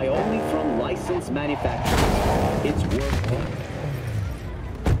to buy only from licensed manufacturers. It's worth it.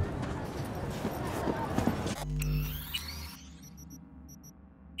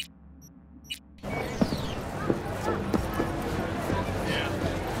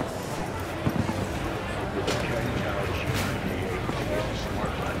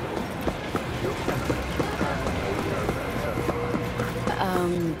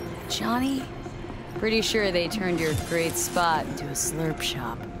 Johnny? Pretty sure they turned your great spot into a slurp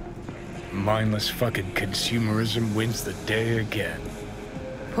shop. Mindless fucking consumerism wins the day again.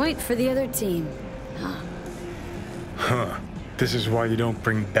 Point for the other team. Huh. Huh. This is why you don't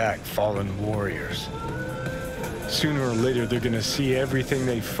bring back fallen warriors. Sooner or later, they're gonna see everything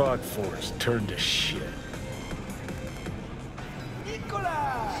they fought for is turned to shit.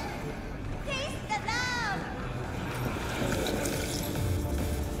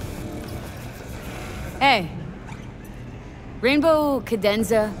 Hey. Rainbow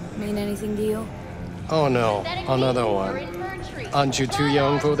cadenza mean anything to you? Oh no, another one. Aren't you too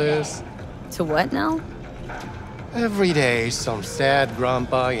young for this? To what now? Every day, some sad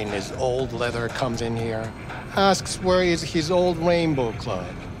grandpa in his old leather comes in here, asks where is his old Rainbow Club.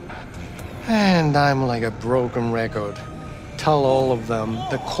 And I'm like a broken record. Tell all of them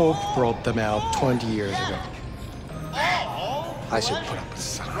the Corp brought them out 20 years ago. I should put up a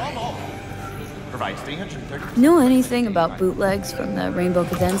sign. Provides 330. Know anything about bootlegs from the Rainbow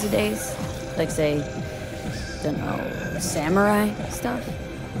Cadenza days? Like, say, don't know, samurai stuff?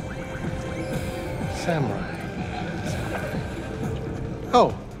 Samurai.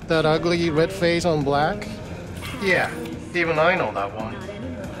 Oh, that ugly red face on black? Yeah, even I know that one.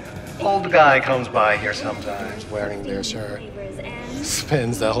 Old guy comes by here sometimes wearing their shirt.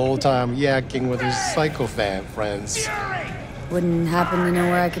 Spends the whole time yakking with his psychophant friends. Wouldn't happen to know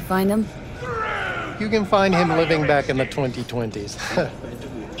where I could find him? You can find him living back in the 2020s.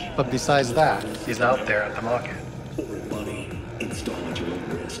 But besides that, he's out there at the market.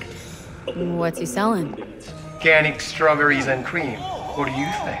 What's he selling? Organic strawberries and cream. What do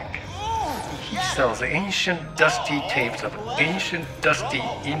you think? He sells ancient, dusty tapes of ancient, dusty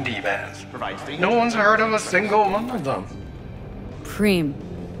indie bands. No one's heard of a single one of them. Cream.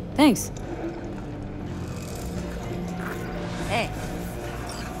 Thanks. Hey.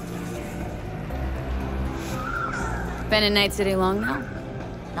 Been in Night City long now?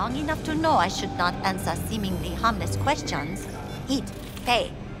 Long enough to know I should not answer seemingly harmless questions. Eat,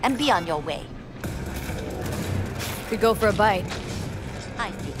 pay, and be on your way. Could go for a bite. I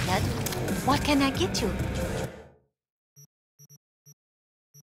figured. What can I get you?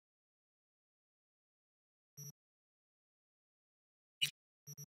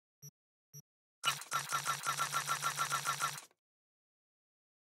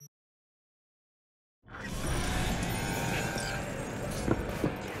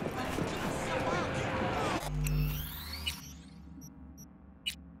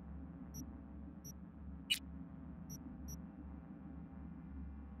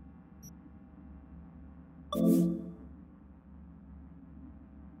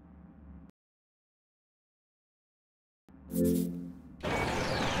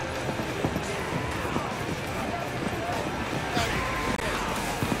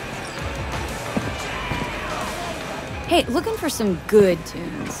 Hey, looking for some good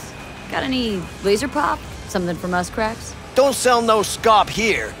tunes. Got any laser pop? Something from us cracks? Don't sell no scop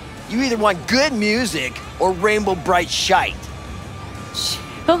here. You either want good music or rainbow bright shite.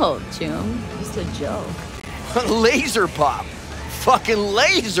 Chill, Jim. Just a joke. Laser pop. Fucking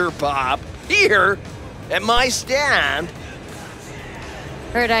laser pop. Here, at my stand.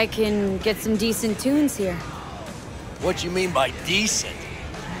 Heard I can get some decent tunes here. What you mean by decent?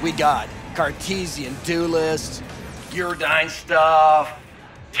 We got Cartesian duelists, Uridine stuff,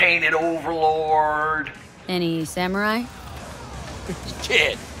 Tainted Overlord. Any samurai?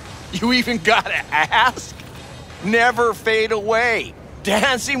 Kid, you even gotta ask? Never fade away.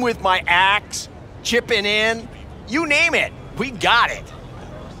 Dancing with my axe, chipping in, you name it, we got it.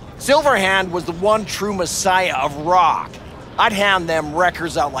 Silverhand was the one true messiah of rock. I'd hand them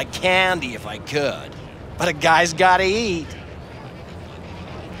records out like candy if I could. But a guy's gotta eat.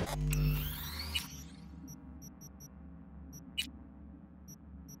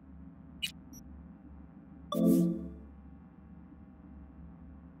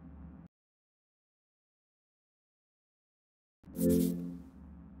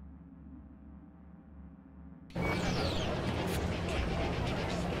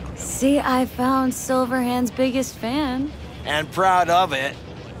 See, I found Silverhand's biggest fan. And proud of it.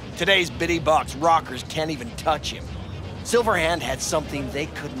 Today's bitty box rockers can't even touch him. Silverhand had something they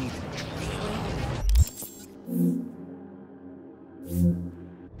couldn't even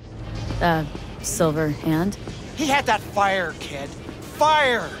dream. Silverhand? He had that fire, kid.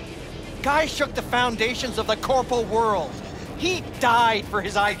 Fire! Guy shook the foundations of the corporal world. He died for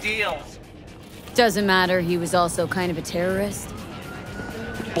his ideals. Doesn't matter, he was also kind of a terrorist.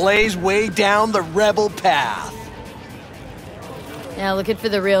 Blaze way down the rebel path. Yeah, looking for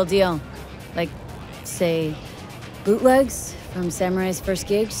the real deal. Like, say, bootlegs from Samurai's first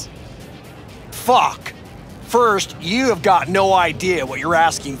gigs? Fuck! First, you have got no idea what you're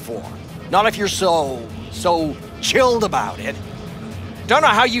asking for. Not if you're so chilled about it. Don't know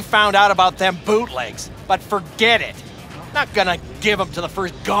how you found out about them bootlegs, but forget it. Not gonna give them to the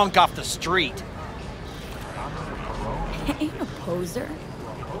first gonk off the street. Ain't a poser.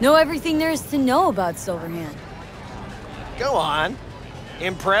 Know everything there is to know about Silverhand. Go on.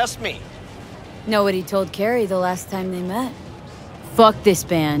 Impress me. Know what he told Carrie the last time they met. Fuck this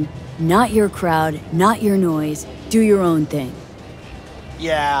band. Not your crowd, not your noise. Do your own thing.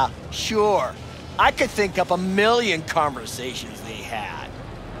 Yeah, sure. I could think up a million conversations they had.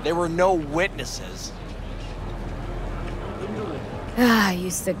 There were no witnesses. I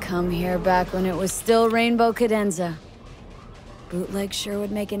used to come here back when it was still Rainbow Cadenza. Bootleg sure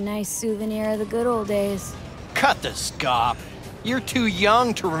would make a nice souvenir of the good old days. Cut the scop. You're too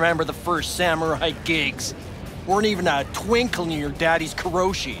young to remember the first samurai gigs. Weren't even a twinkle in your daddy's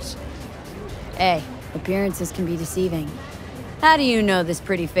karoshis. Hey, appearances can be deceiving. How do you know this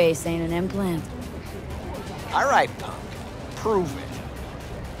pretty face ain't an implant? All right, punk. Prove it.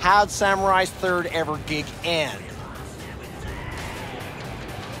 How'd Samurai's third ever gig end?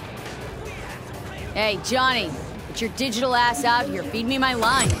 Hey, Johnny, get your digital ass out here. Feed me my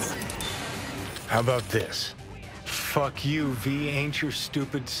lines. How about this? Fuck you, V ain't your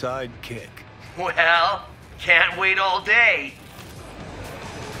stupid sidekick. Well, can't wait all day.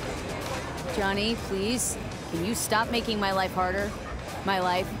 Johnny, please, can you stop making my life harder? My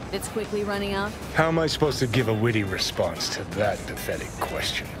life that's quickly running out? How am I supposed to give a witty response to that pathetic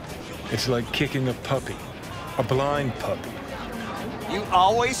question? It's like kicking a puppy. A blind puppy. You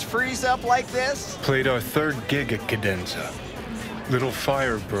always freeze up like this? Played our third gig at Cadenza. Little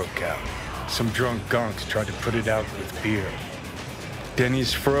fire broke out. Some drunk gonks tried to put it out with beer.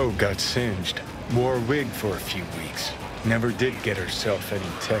 Denny's fro got singed. Wore a wig for a few weeks. Never did get herself any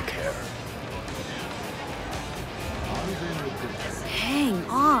tech hair. Hang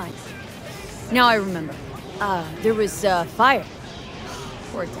on. Now I remember. There was, fire.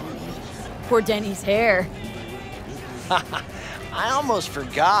 Poor Denny. Poor Denny's hair. I almost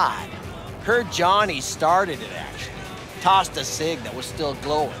forgot. Heard Johnny started it, actually. Tossed a cig that was still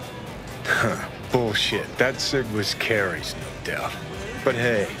glowing. Bullshit. That cig was Carrie's, no doubt. But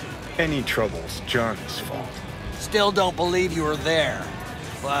hey, any trouble's Johnny's fault. Still don't believe you were there.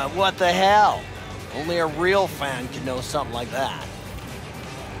 But what the hell? Only a real fan can know something like that.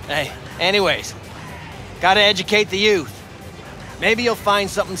 Hey, anyways, gotta educate the youth. Maybe you'll find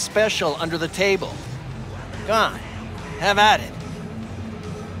something special under the table. Go on, have at it.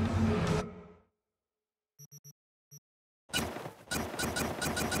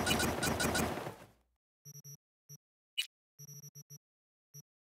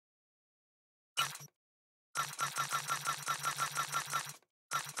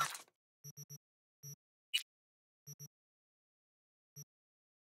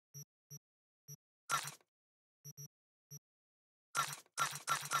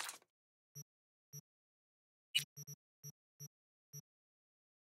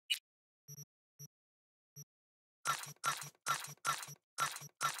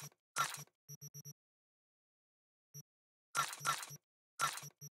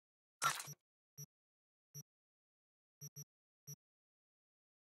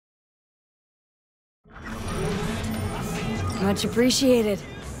 Much appreciated.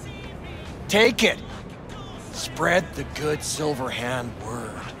 Take it. Spread the good Silverhand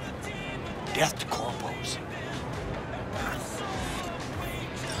word. Death to corpos.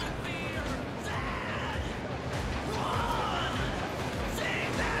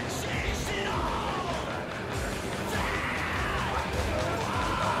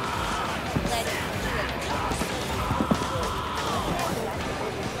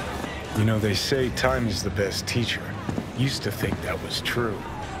 You know, they say time is the best teacher. Used to think that was true.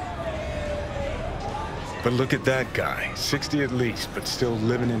 But look at that guy, 60 at least, but still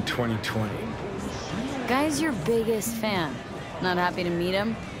living in 2020. Guy's your biggest fan. Not happy to meet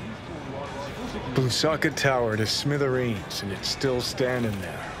him? Blusaka Tower to smithereens, and it's still standing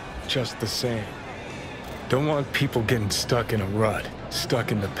there, just the same. Don't want people getting stuck in a rut,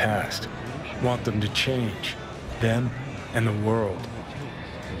 stuck in the past. Want them to change, them and the world.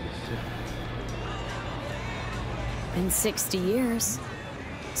 Been 60 years.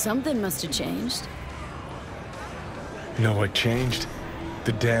 Something must have changed. Know what changed?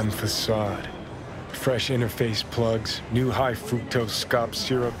 The damn facade. Fresh interface plugs, new high fructose scop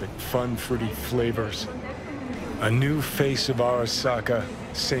syrup and fun fruity flavors. A new face of Arasaka,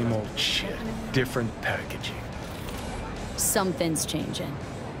 same old shit, different packaging. Something's changing.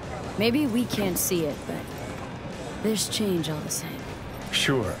 Maybe we can't see it, but there's change all the same.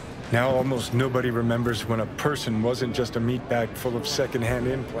 Sure. Now almost nobody remembers when a person wasn't just a meat bag full of secondhand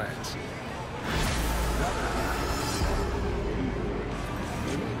implants.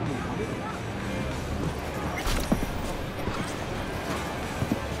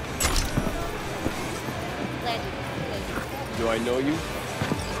 Do I know you?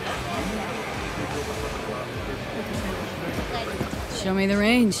 Show me the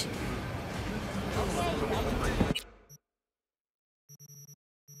range.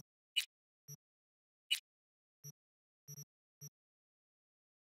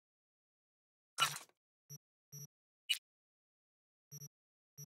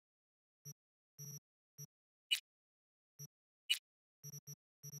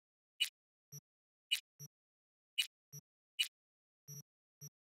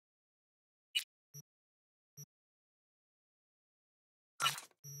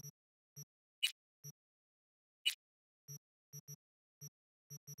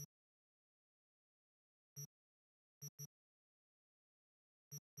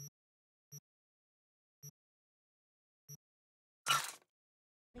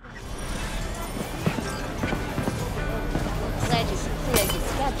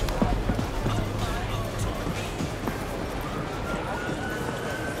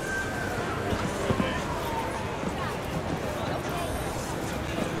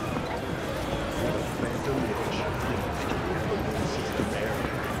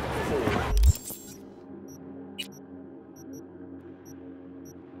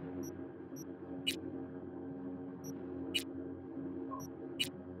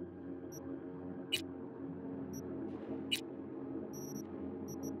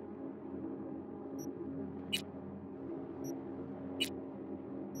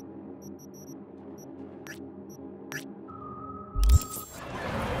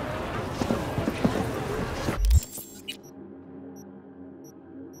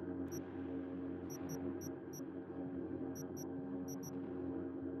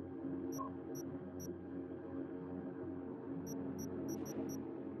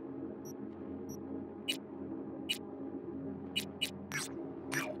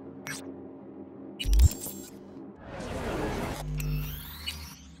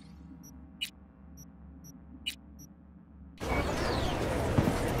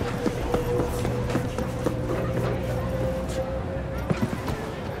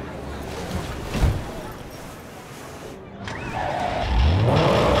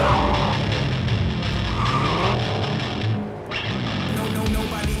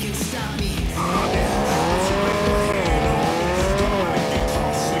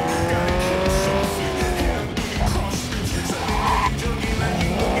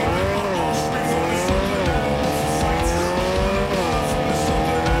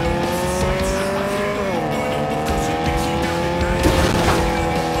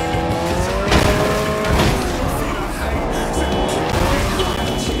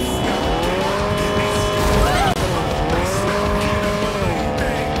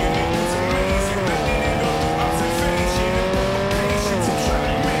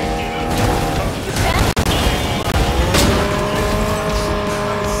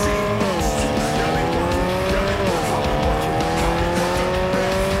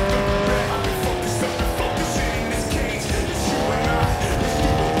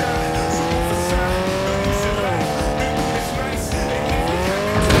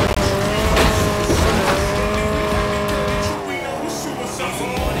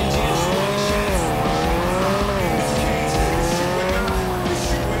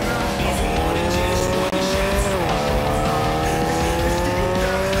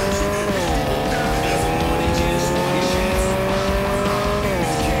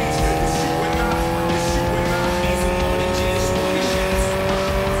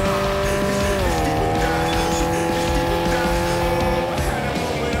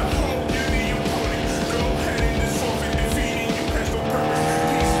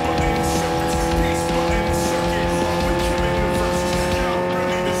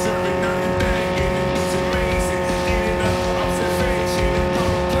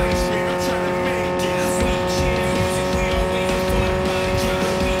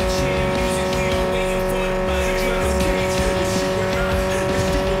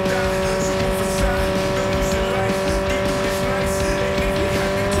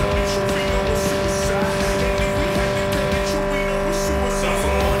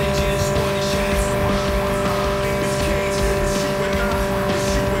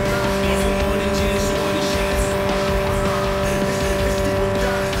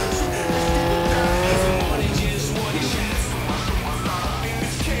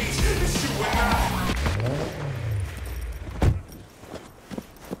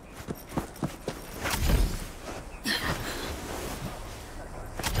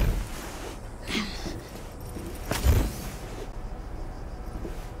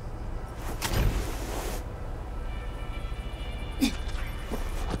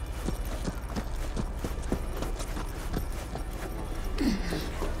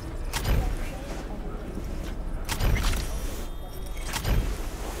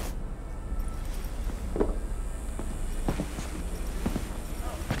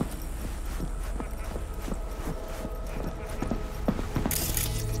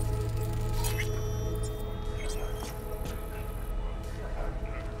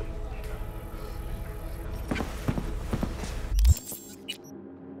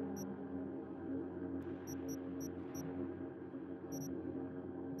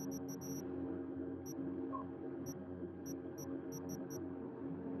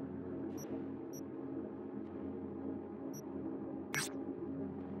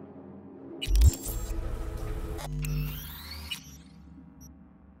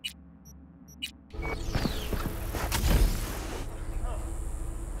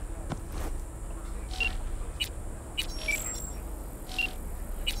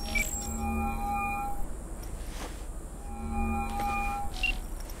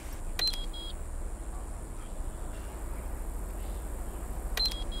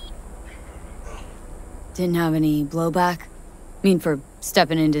 Didn't have any blowback? I mean, for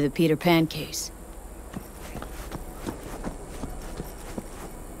stepping into the Peter Pan case.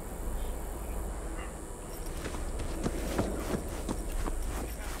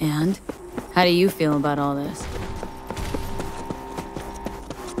 And? How do you feel about all this?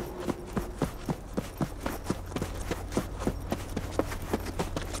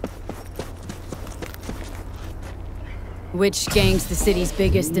 Which gang's the city's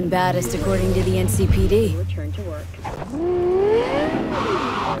biggest and baddest according to the NCPD? Return to work.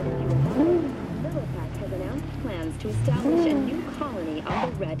 Cyberpunk has announced plans to establish a new colony on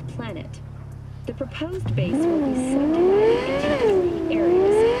the Red Planet. The proposed base will be subdivided into 3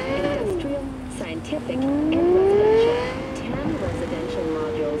 areas: industrial, scientific, and residential. 10 residential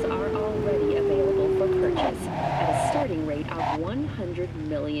modules are already available for purchase at a starting rate of €100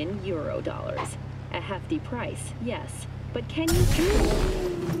 million. A hefty price, yes. But can you...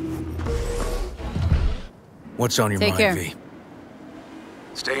 What's on your Take mind, care. V?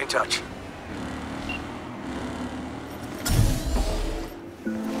 Stay in touch.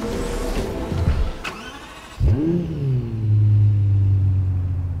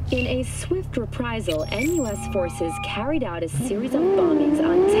 In a swift reprisal, NUS forces carried out a series of bombings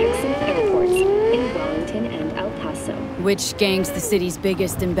on Texan airports in Wellington and El Paso. Which gang's the city's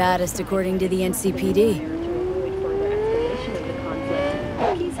biggest and baddest according to the NCPD?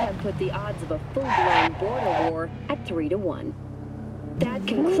 Bookies have put the odds of a full-blown border war at 3-1. That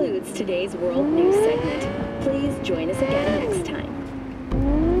concludes today's World News segment. Please join us again next time.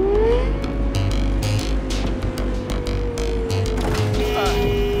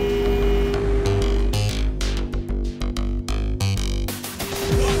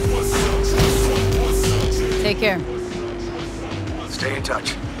 Take care. Stay in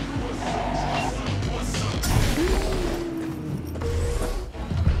touch.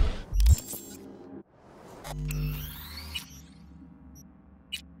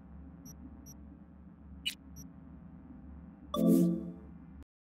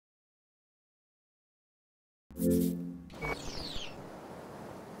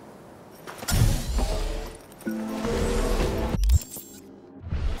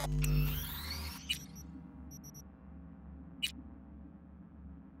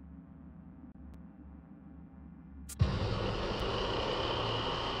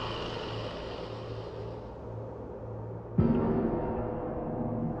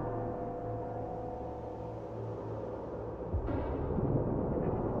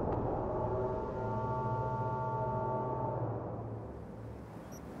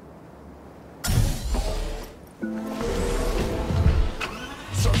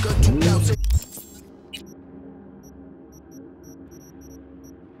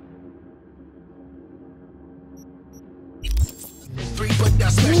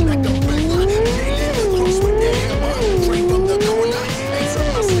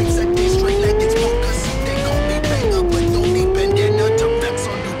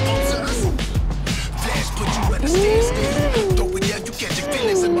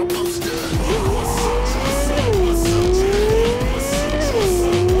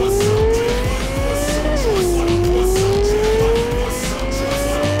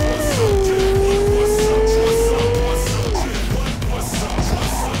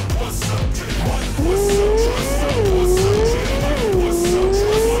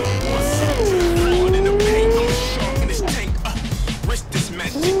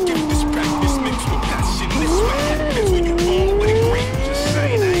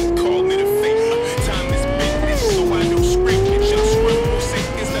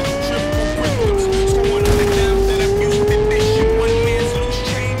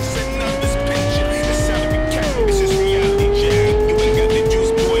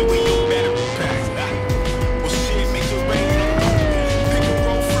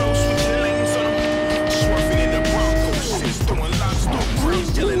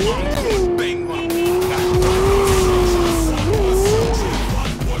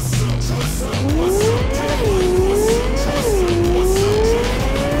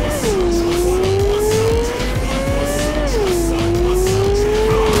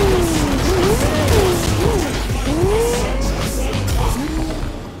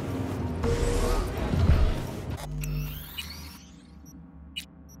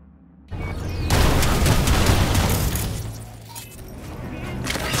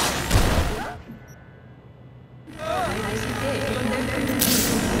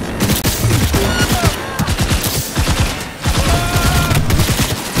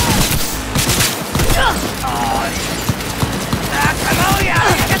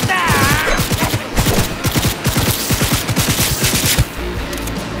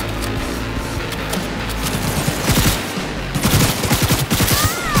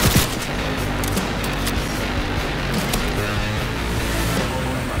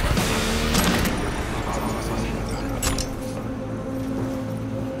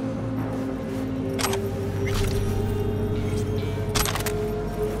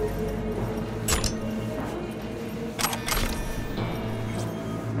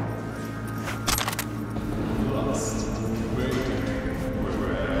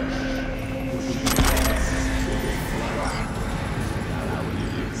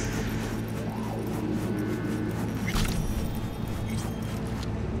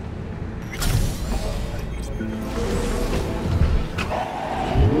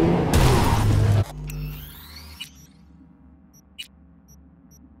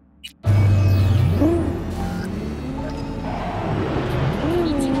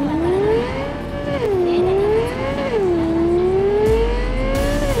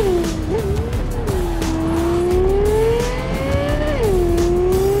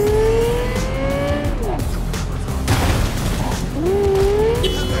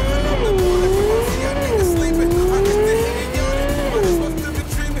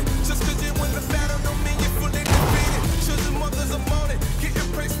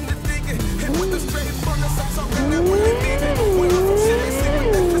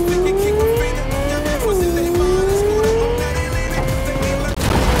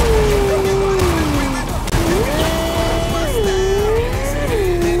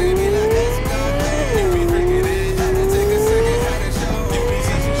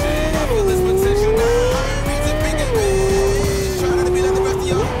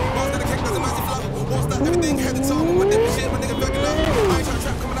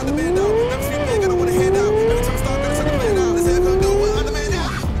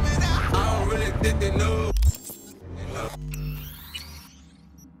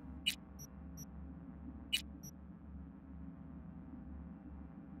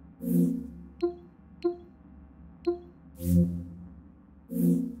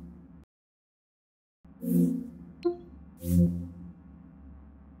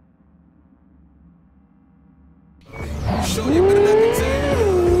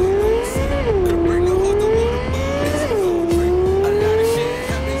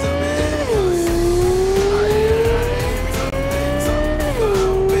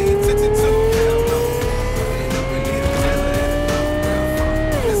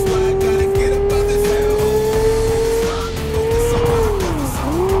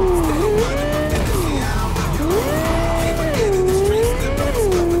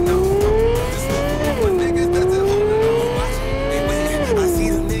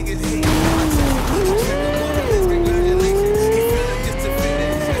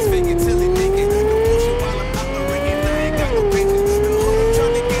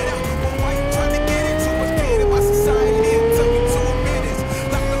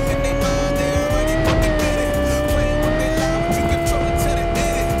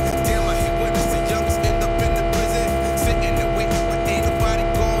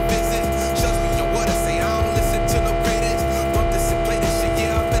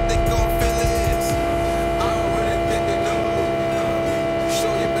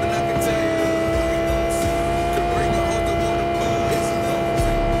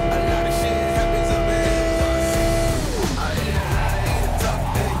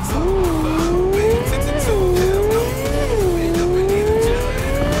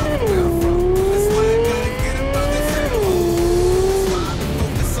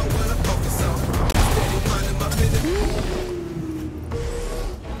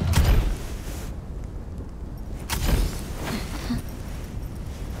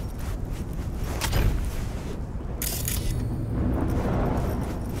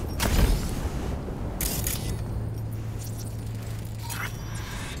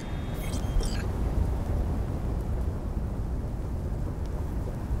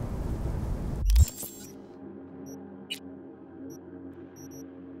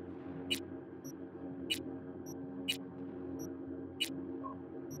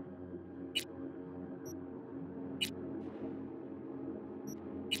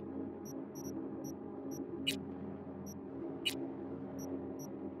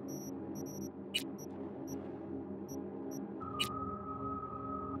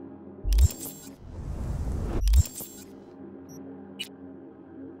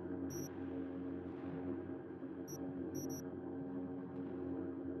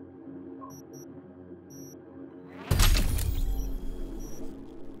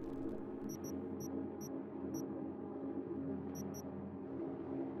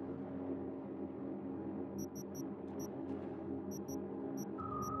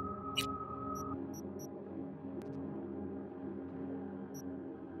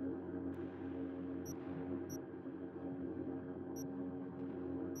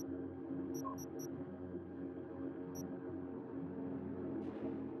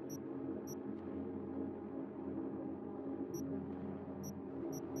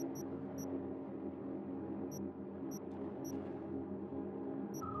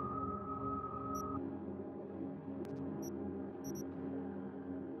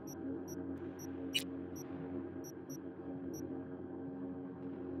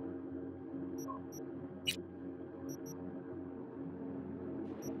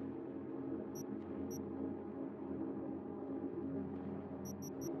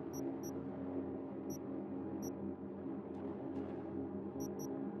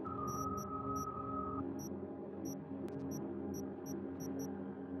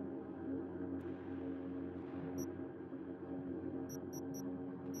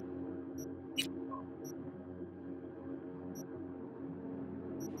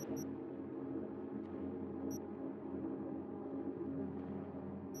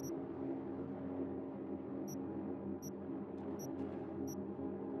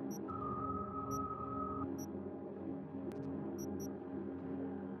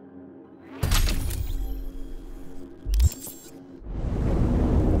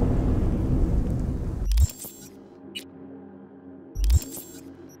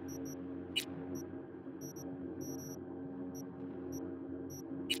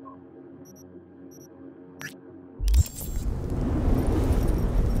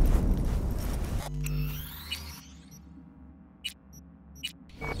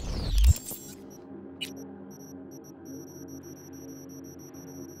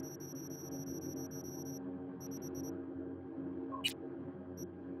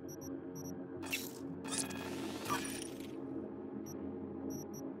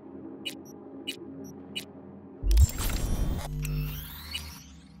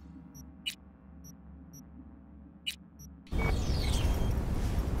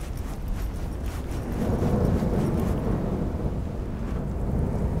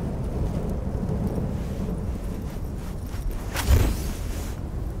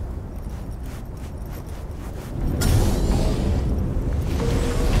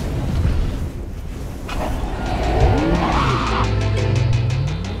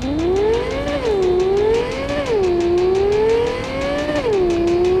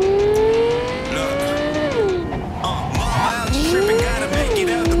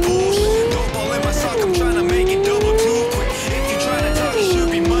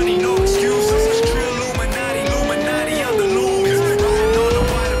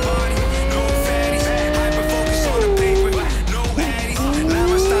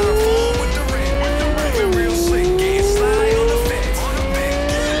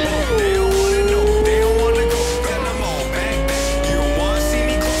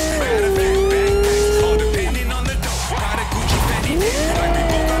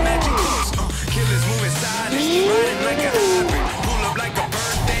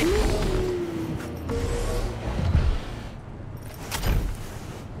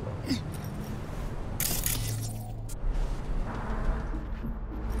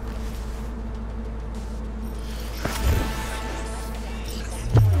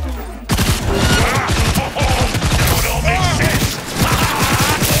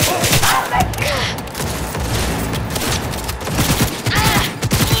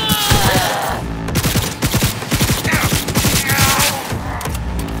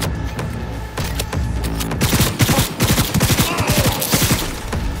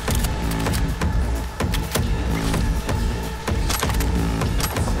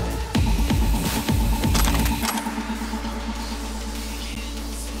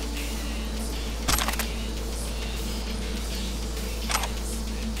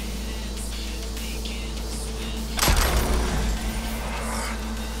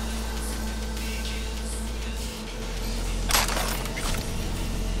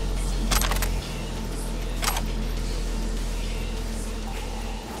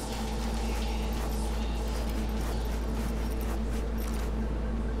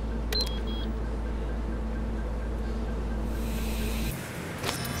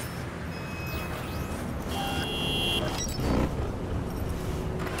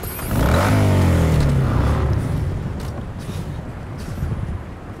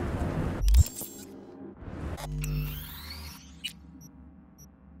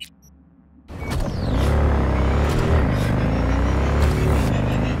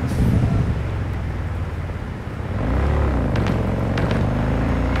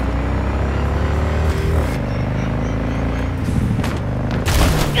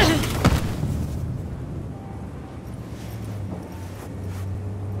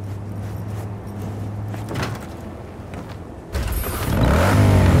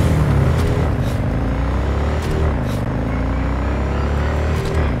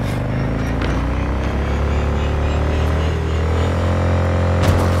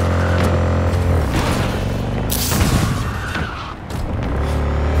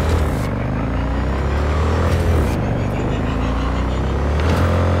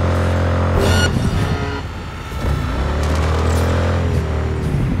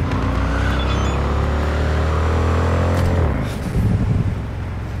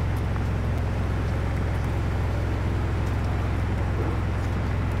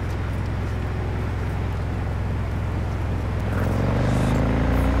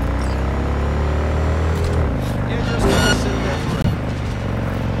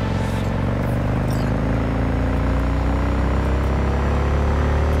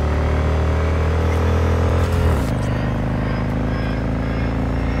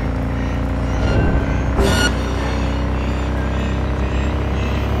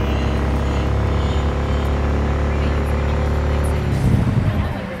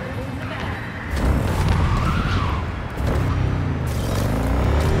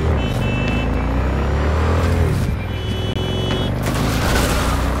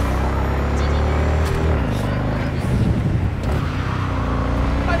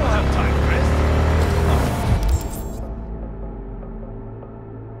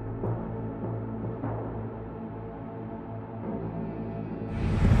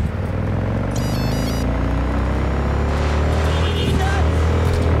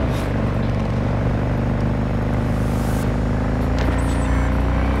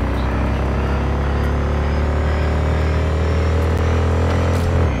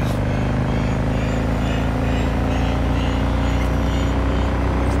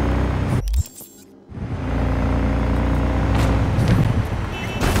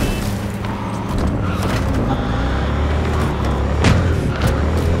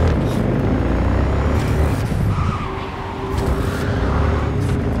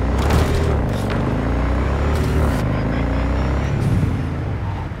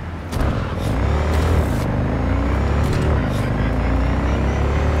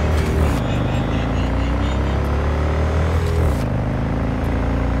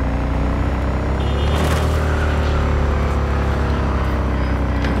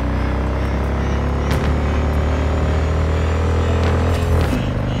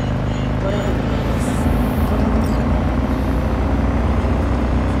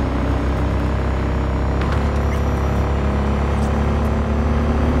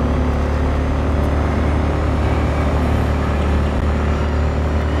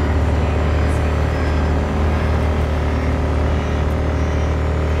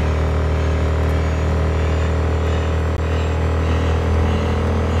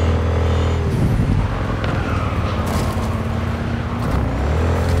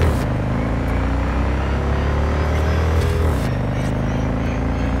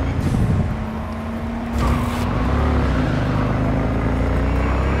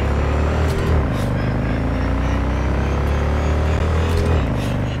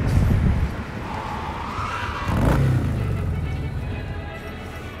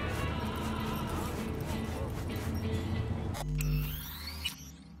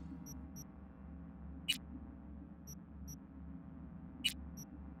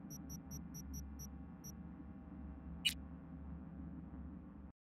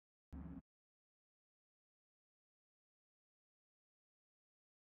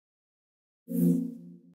 you.